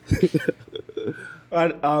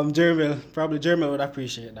 Jermel would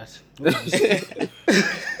appreciate that.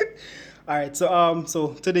 All right,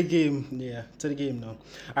 so to the game now. All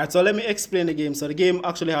right, so let me explain the game. So the game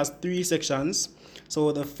actually has 3 sections.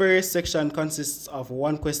 So the first section consists of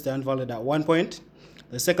 1 question valid at 1 point.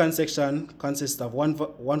 The second section consists of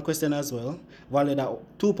one question as well, valid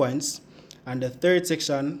at 2 points. And the third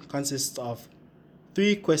section consists of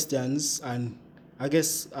 3 questions, and I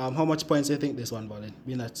guess how much points do you think this one valid?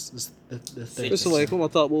 Being that's the third First of all, section. come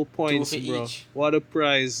and talk about points, for bro. each. What a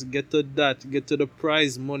prize. Get to that. Get to the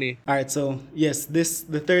prize money. Alright, so yes,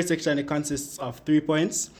 the third section, it consists of 3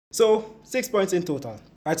 points. So 6 points in total.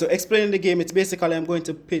 Alright, so explaining the game, it's basically I'm going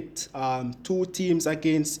to pit 2 teams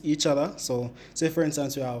against each other. So say for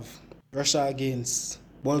instance we have Russia against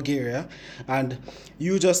Bulgaria, and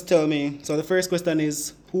you just tell me. So the first question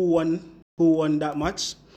is who won that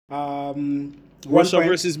match? Russia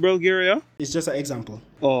versus Bulgaria? It's just an example.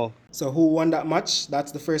 Oh, So who won that match?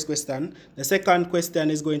 That's the first question. The second section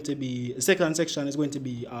is going to be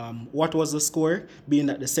what was the score being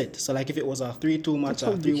at the set. So like if it was a 3-2 match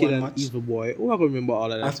or a 3-1 match. evil boy. Who remember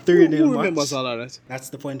all of that? A 3-0 Who match. remembers all of that? That's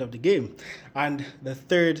the point of the game. And the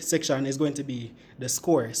third section is going to be the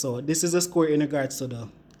score. So this is the score in regards to the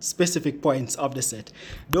specific points of the set.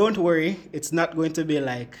 Don't worry, it's not going to be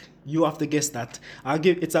like you have to guess that.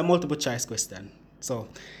 It's a multiple choice question. So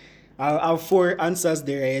I'll have 4 answers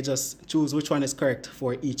there. You just choose which one is correct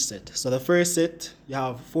for each set. So the first set, you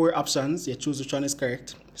have 4 options. You choose which one is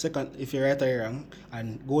correct. Second, if you're right or you're wrong,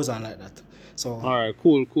 and goes on like that. So Alright,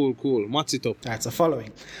 cool. Match it up. alright, so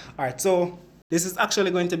following. Alright, so this is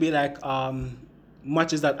actually going to be like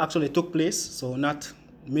matches that actually took place, so not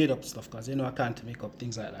made up stuff, because I can't make up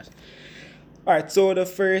things like that. Alright, so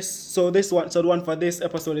the one for this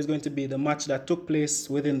episode is going to be the match that took place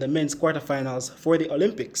within the men's quarterfinals for the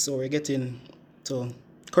Olympics. So we're getting to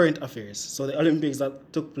current affairs. So the Olympics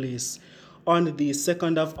that took place on the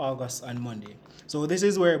 2nd of August on Monday. So this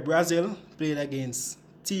is where Brazil played against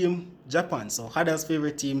Team Japan. So Hadel's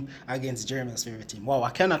favorite team against Jermel's favorite team. Wow,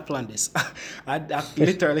 I cannot plan this. I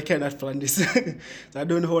literally cannot plan this. So I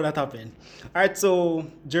don't know how that happened. Alright, so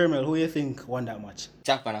Jermel, who do you think won that match?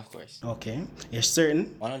 Japan, of course. Okay. You're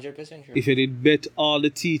certain? 100% sure. If you did bet all the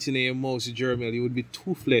teeth in your mouth, Germany, you would be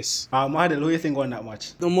toothless. Adel, who do you think won that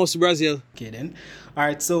match? Almost Brazil. Okay then.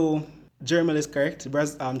 Alright, so Germany is correct.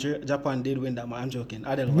 Japan did win that match. I'm joking.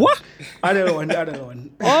 Adel won. What? Adel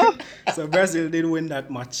won. Oh? So Brazil did win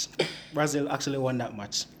that match. Brazil actually won that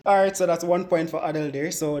match. Alright, so that's 1 point for Adel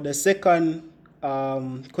there. So the second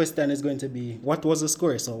question is going to be, what was the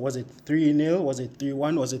score? So was it 3-0? Was it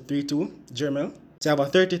 3-1? Was it 3-2? Germany. So you have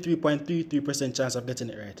a 33.33% chance of getting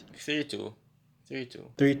it right. 3-2.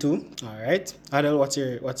 3-2. Alright. Adel, what's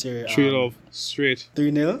your 3-0. Straight.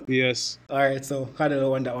 3-0? Yes. Alright, so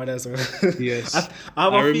Adel won that one as well. Yes. I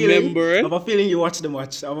have a feeling you watched the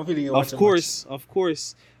match. Of course.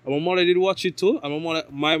 And my mother did watch it too. And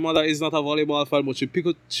my mother is not a volleyball fan, but she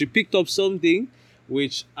picked up something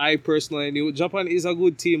which I personally knew. Japan is a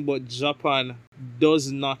good team, but Japan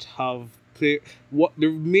does not have what the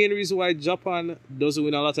main reason why Japan doesn't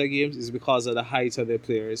win a lot of games is because of the height of their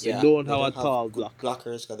players. Yeah, they don't have a tall block.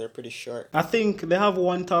 Blockers, because they're pretty short. I think they have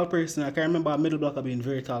one tall person. I can remember a middle blocker being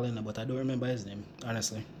very tall in there, but I don't remember his name,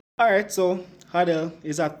 honestly. Alright, so Hadel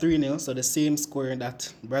is at 3-0, so the same score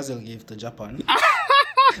that Brazil gave to Japan.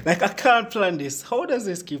 Like, I can't plan this. How does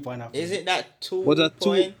this keep on happening? Is it that 2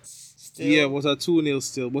 points still? Yeah, was a 2-0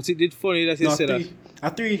 still. But it did funny that he said that. A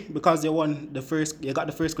 3 because you got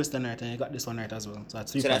the first question right and you got this one right as well. So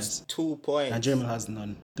that's 3 points. That's 2 points. And Germany has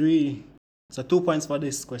none. 3. So 2 points for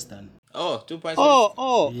this question. Oh, 2 points.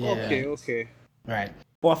 Yeah. Okay. Right.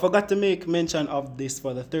 Oh, I forgot to make mention of this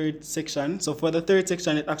for the third section. So for the third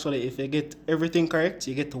section, it actually, if you get everything correct,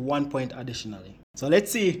 you get 1 point additionally. So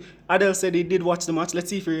let's see. Adel said he did watch the match. Let's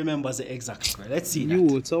see if he remembers the exact score. Let's see that.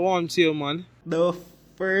 It's a one tier, man. The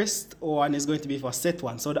first one is going to be for set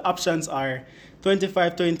 1. So the options are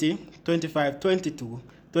 25-20, 25-22,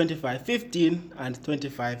 25-15, and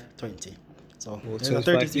 25-20. So there's a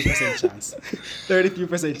 33% chance.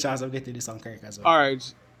 33% chance of getting this one correct as well.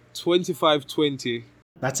 Alright. 25-20.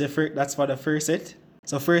 That's for the first set.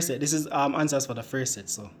 So first set, this is answers for the first set.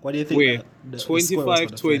 So what do you think? Wait, the score was for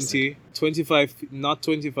the first set? 25, not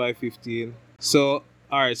 25-15. So,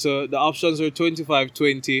 alright, so the options are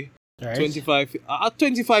 25-20, Right.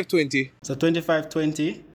 25-20. So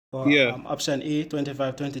 25-20 for Yeah. option A,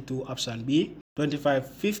 25-22 option B,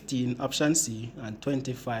 25-15 option C, and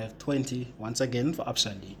 25-20 once again for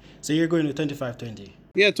option D. So you're going with 25-20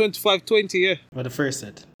 Yeah, 25-20, yeah. for the first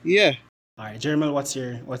set. Yeah. Alright, Jermel, what's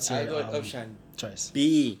your I got option choice?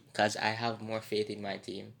 B, because I have more faith in my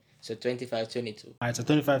team. So 25-22. Alright, so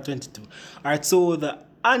 25-22. Alright, so the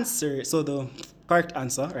correct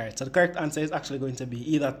answer, right? So the correct answer is actually going to be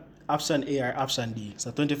either option A or option D.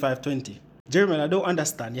 So 25-20. Jermel, I don't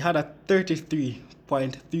understand. You had a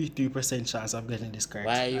 33.33% chance of getting this correct.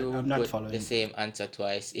 Why you I'm not put following. the same answer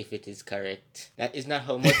twice if it is correct? That is not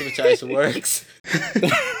how multiple choice works.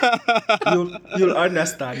 You'll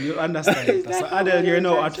understand. It. So Adel, you're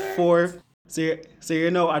now at 4. So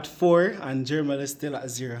you're now at 4, and Jermel is still at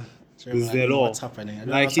 0. Jermel, I don't know what's happening. I don't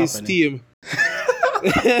know Like what's his happening. team.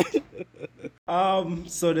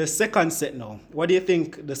 So the second set now. What do you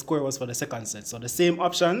think the score was for the second set? So the same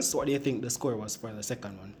options. What do you think the score was for the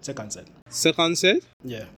second set? Second set,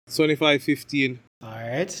 Yeah. 25-15. All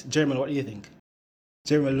right, Jermel, what do you think?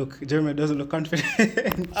 Jermel doesn't look confident.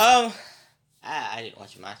 I didn't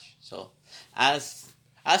watch the match, so I'll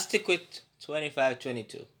stick with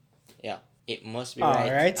 25-22. Yeah, it must be right.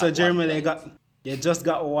 All right, so Jermel, you just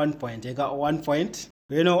got 1 point. You got 1 point.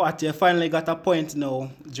 You know what? You finally got a point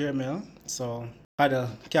now, Jermel. So Adel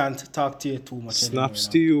can't talk to you too much. Snaps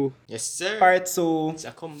to you. Yes, sir. All right, so It's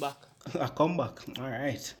a comeback. a comeback. All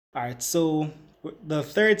right. So the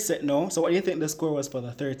third set now. So what do you think the score was for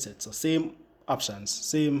the third set? So same options,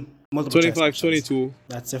 same multiple choice options. 25-22.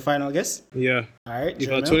 That's your final guess. Yeah. All right, If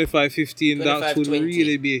Jermel. a 25-15, that would 25-20.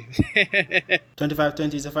 really be.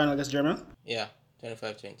 25-20 is the final guess, Jermel. Yeah,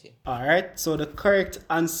 25-20. All right. So the correct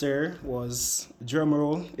answer was, drum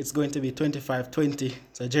roll, it's going to be 25-20.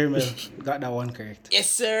 So Jermel got that one correct. Yes,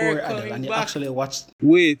 sir. Poor Adel, Coming and you back. actually watched.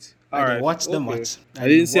 Wait. And Alright. you watched the okay. match. I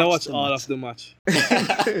didn't say I watched all of the match.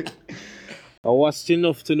 I watched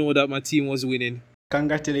enough to know that my team was winning.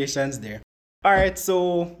 Congratulations there. All right,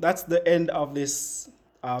 so that's the end of this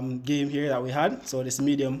game here that we had. So this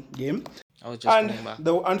medium game. I was just And coming back.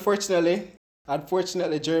 though unfortunately,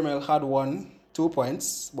 Jermel had won 2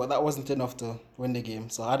 points, but that wasn't enough to win the game.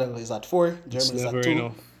 So Adel is at 4, It's Jermel is never at 2.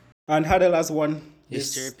 enough. And Adel has won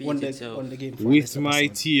History repeats won itself. the game for With this my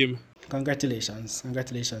episode. team. Congratulations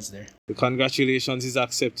there. The congratulations is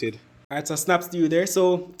accepted. Alright, so snaps to you there.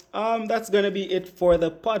 So that's gonna be it for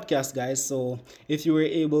the podcast, guys. So if you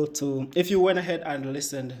went ahead and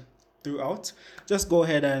listened throughout, just go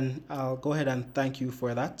ahead and I'll go ahead and thank you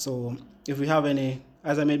for that. So if we have any,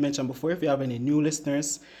 as I made mention before, if you have any new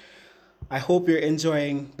listeners, I hope you're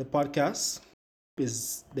enjoying the podcast.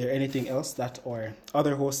 Is there anything else that our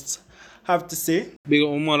other hosts have to say? Big up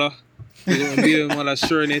my mother. Big up my baby mother,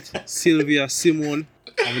 Shernette, Sylvia, Simone,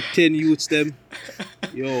 and 10 youths them.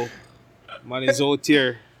 Yo, man is out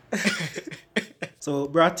here. So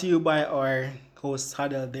brought to you by our host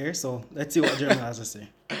Hadel there. So let's see what Jeremy has to say.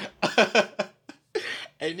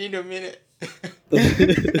 I need a minute.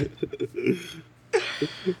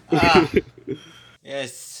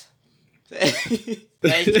 Yes.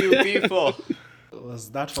 Thank you, people.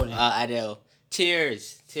 Was that funny? Adele.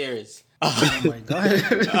 Tears. Oh my god.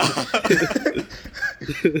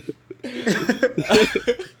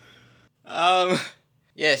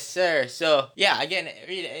 Yes, sir. So yeah, again,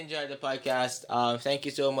 really enjoyed the podcast. Thank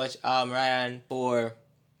you so much, Ryan, for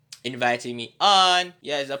inviting me on.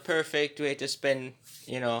 Yeah, it's a perfect way to spend,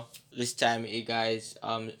 this time with you guys.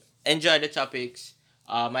 Enjoy the topics.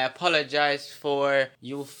 I apologize for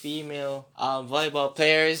you female volleyball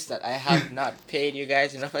players that I have not paid you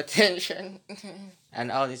guys enough attention. And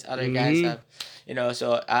all these other guys have,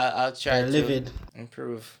 so I'll try to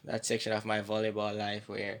improve that section of my volleyball life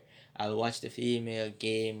where I'll watch the female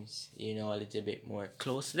games, a little bit more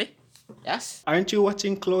closely. Yes. Aren't you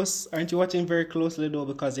watching very closely though,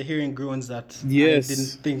 because you're hearing groans that yes. I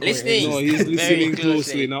didn't think listening. No, he's listening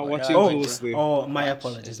closely, not watching closely. Oh, my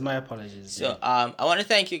apologies. So I want to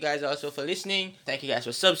thank you guys also for listening. Thank you guys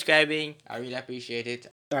for subscribing. I really appreciate it.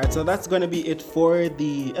 Alright, so that's gonna be it for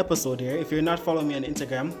the episode here. If you're not following me on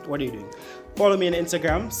Instagram, what are you doing? Follow me on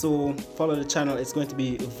Instagram. So follow the channel. It's going to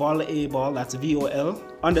be Volleyball. That's VOL_A_BOL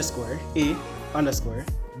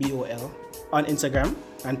on Instagram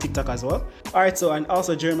and TikTok as well. Alright, so and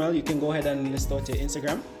also Jermel, you can go ahead and list out your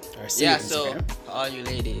Instagram. Or say your Instagram. So all you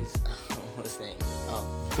ladies, what's name?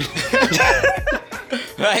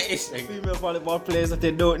 My Instagram. Female volleyball players that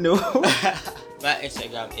they don't know. My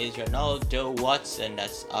Instagram is Ronaldo Watson.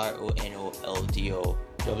 That's RONOLDO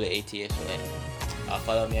WATSON.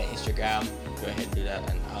 Follow me on Instagram. Go ahead and do that,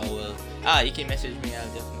 and I will. You can message me. I'll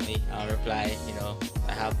definitely reply.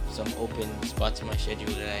 I have some open spots in my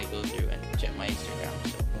schedule that I go through and check my Instagram.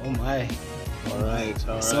 So. Oh my. All right.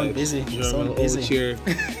 So busy. Here.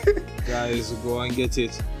 Guys, go and get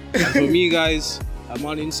it. And for me, guys, I'm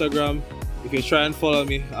on Instagram. If you try and follow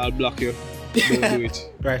me, I'll block you. Don't do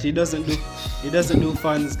it. Right, he doesn't do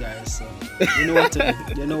fans, guys. So you know what to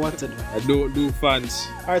do. I don't do fans.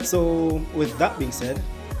 Alright, so with that being said,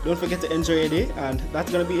 don't forget to enjoy your day, and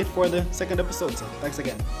that's gonna be it for the second episode. So thanks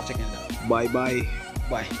again for checking it out. Bye.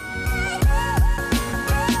 Bye.